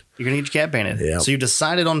painted. You're going to get your cab painted. Yeah. So you've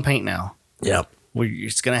decided on paint now. Yep. Well,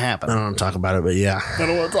 it's going to happen. I don't want to talk about it, but yeah. I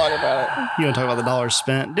don't want to talk about it. You want to talk about the dollars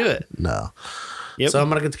spent? Do it. No. Yep. So I'm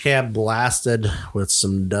going to get the cab blasted with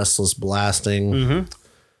some dustless blasting. Mm-hmm.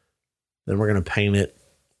 Then we're going to paint it.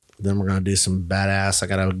 Then we're going to do some badass. I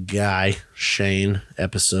got a guy, Shane,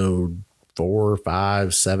 episode 4,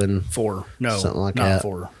 5, 7. 4. No. Something like not that.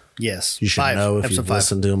 4. Yes. You should 5. know if episode you've 5.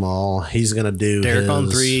 listened to them all. He's going to do Derek on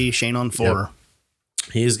 3, Shane on 4.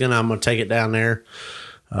 Yep. I'm going to take it down there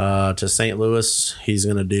to St. Louis. He's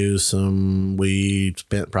going to do we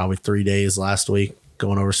spent probably 3 days last week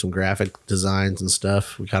going over some graphic designs and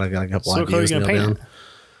stuff. We kind of got a couple ideas nailed down.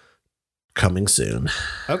 Coming soon.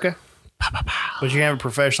 Okay. But you have it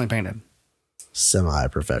professionally painted.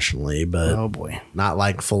 Semi-professionally, but oh boy, not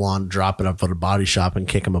like full on dropping up at a body shop and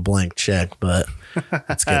kick him a blank check, but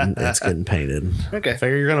it's getting painted. Okay.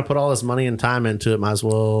 Figure you're going to put all this money and time into it. Might as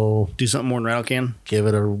well do something more than rattle can. Give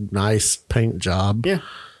it a nice paint job. Yeah.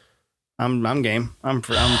 I'm game. I'm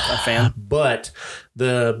a fan. But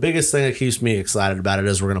the biggest thing that keeps me excited about it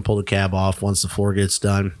is we're going to pull the cab off once the floor gets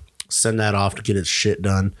done, send that off to get its shit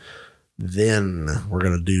done. Then we're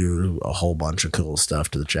going to do a whole bunch of cool stuff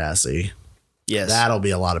to the chassis. Yes. That'll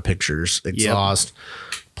be a lot of pictures. Exhaust,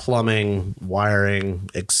 plumbing, wiring,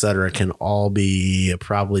 etc. can all be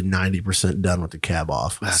probably 90% done with the cab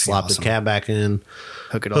off. Slap the cab back in,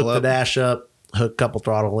 hook it all up, the dash up, hook a couple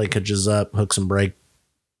throttle linkages up, hook some brake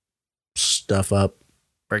stuff up.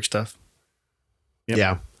 Brake stuff. Yep.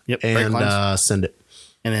 Yeah. Yep. And send it.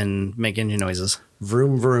 And then make engine noises.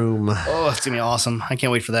 Vroom, vroom. Oh, it's going to be awesome. I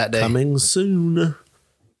can't wait for that day. Coming soon.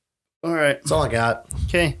 All right. That's all I got.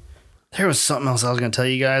 Okay. There was something else I was going to tell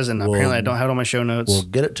you guys, and apparently I don't have it on my show notes. We'll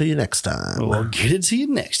get it to you next time. We'll get it to you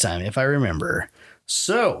next time if I remember.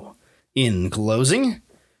 So, in closing,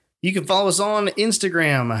 you can follow us on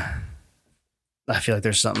Instagram. I feel like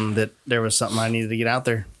there was something I needed to get out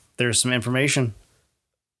there. There's some information.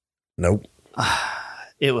 Nope.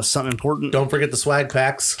 It was something important. Don't forget the swag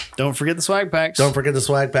packs. Don't forget the swag packs. Don't forget the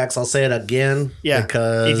swag packs. I'll say it again. Yeah.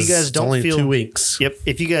 Because if you guys don't it's only 2 weeks. Yep.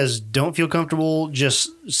 If you guys don't feel comfortable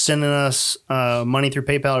just sending us money through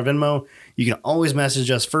PayPal or Venmo, you can always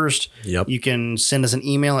message us first. Yep. You can send us an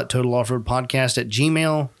email at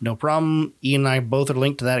totaloffroadpodcast@gmail.com. No problem. Ian and I both are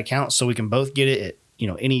linked to that account, so we can both get it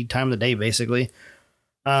at any time of the day, basically.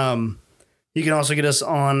 You can also get us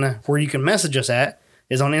on where you can message us at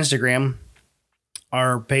is on Instagram.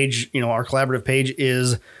 Our page, our collaborative page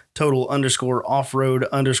is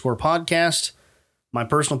total_offroad_podcast. My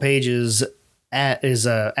personal page is at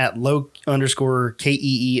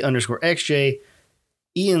low_KEE_XJ.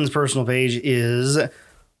 Ian's personal page is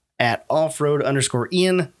at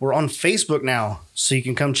offroad_Ian. We're on Facebook now, so you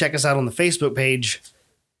can come check us out on the Facebook page.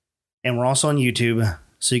 And we're also on YouTube,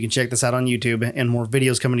 so you can check this out on YouTube, and more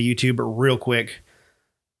videos coming to YouTube real quick.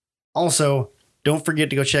 Also, don't forget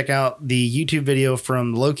to go check out the YouTube video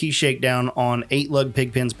from Low Key Shakedown on 8 Lug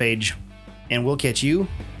Pigpens page, and we'll catch you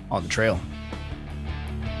on the trail.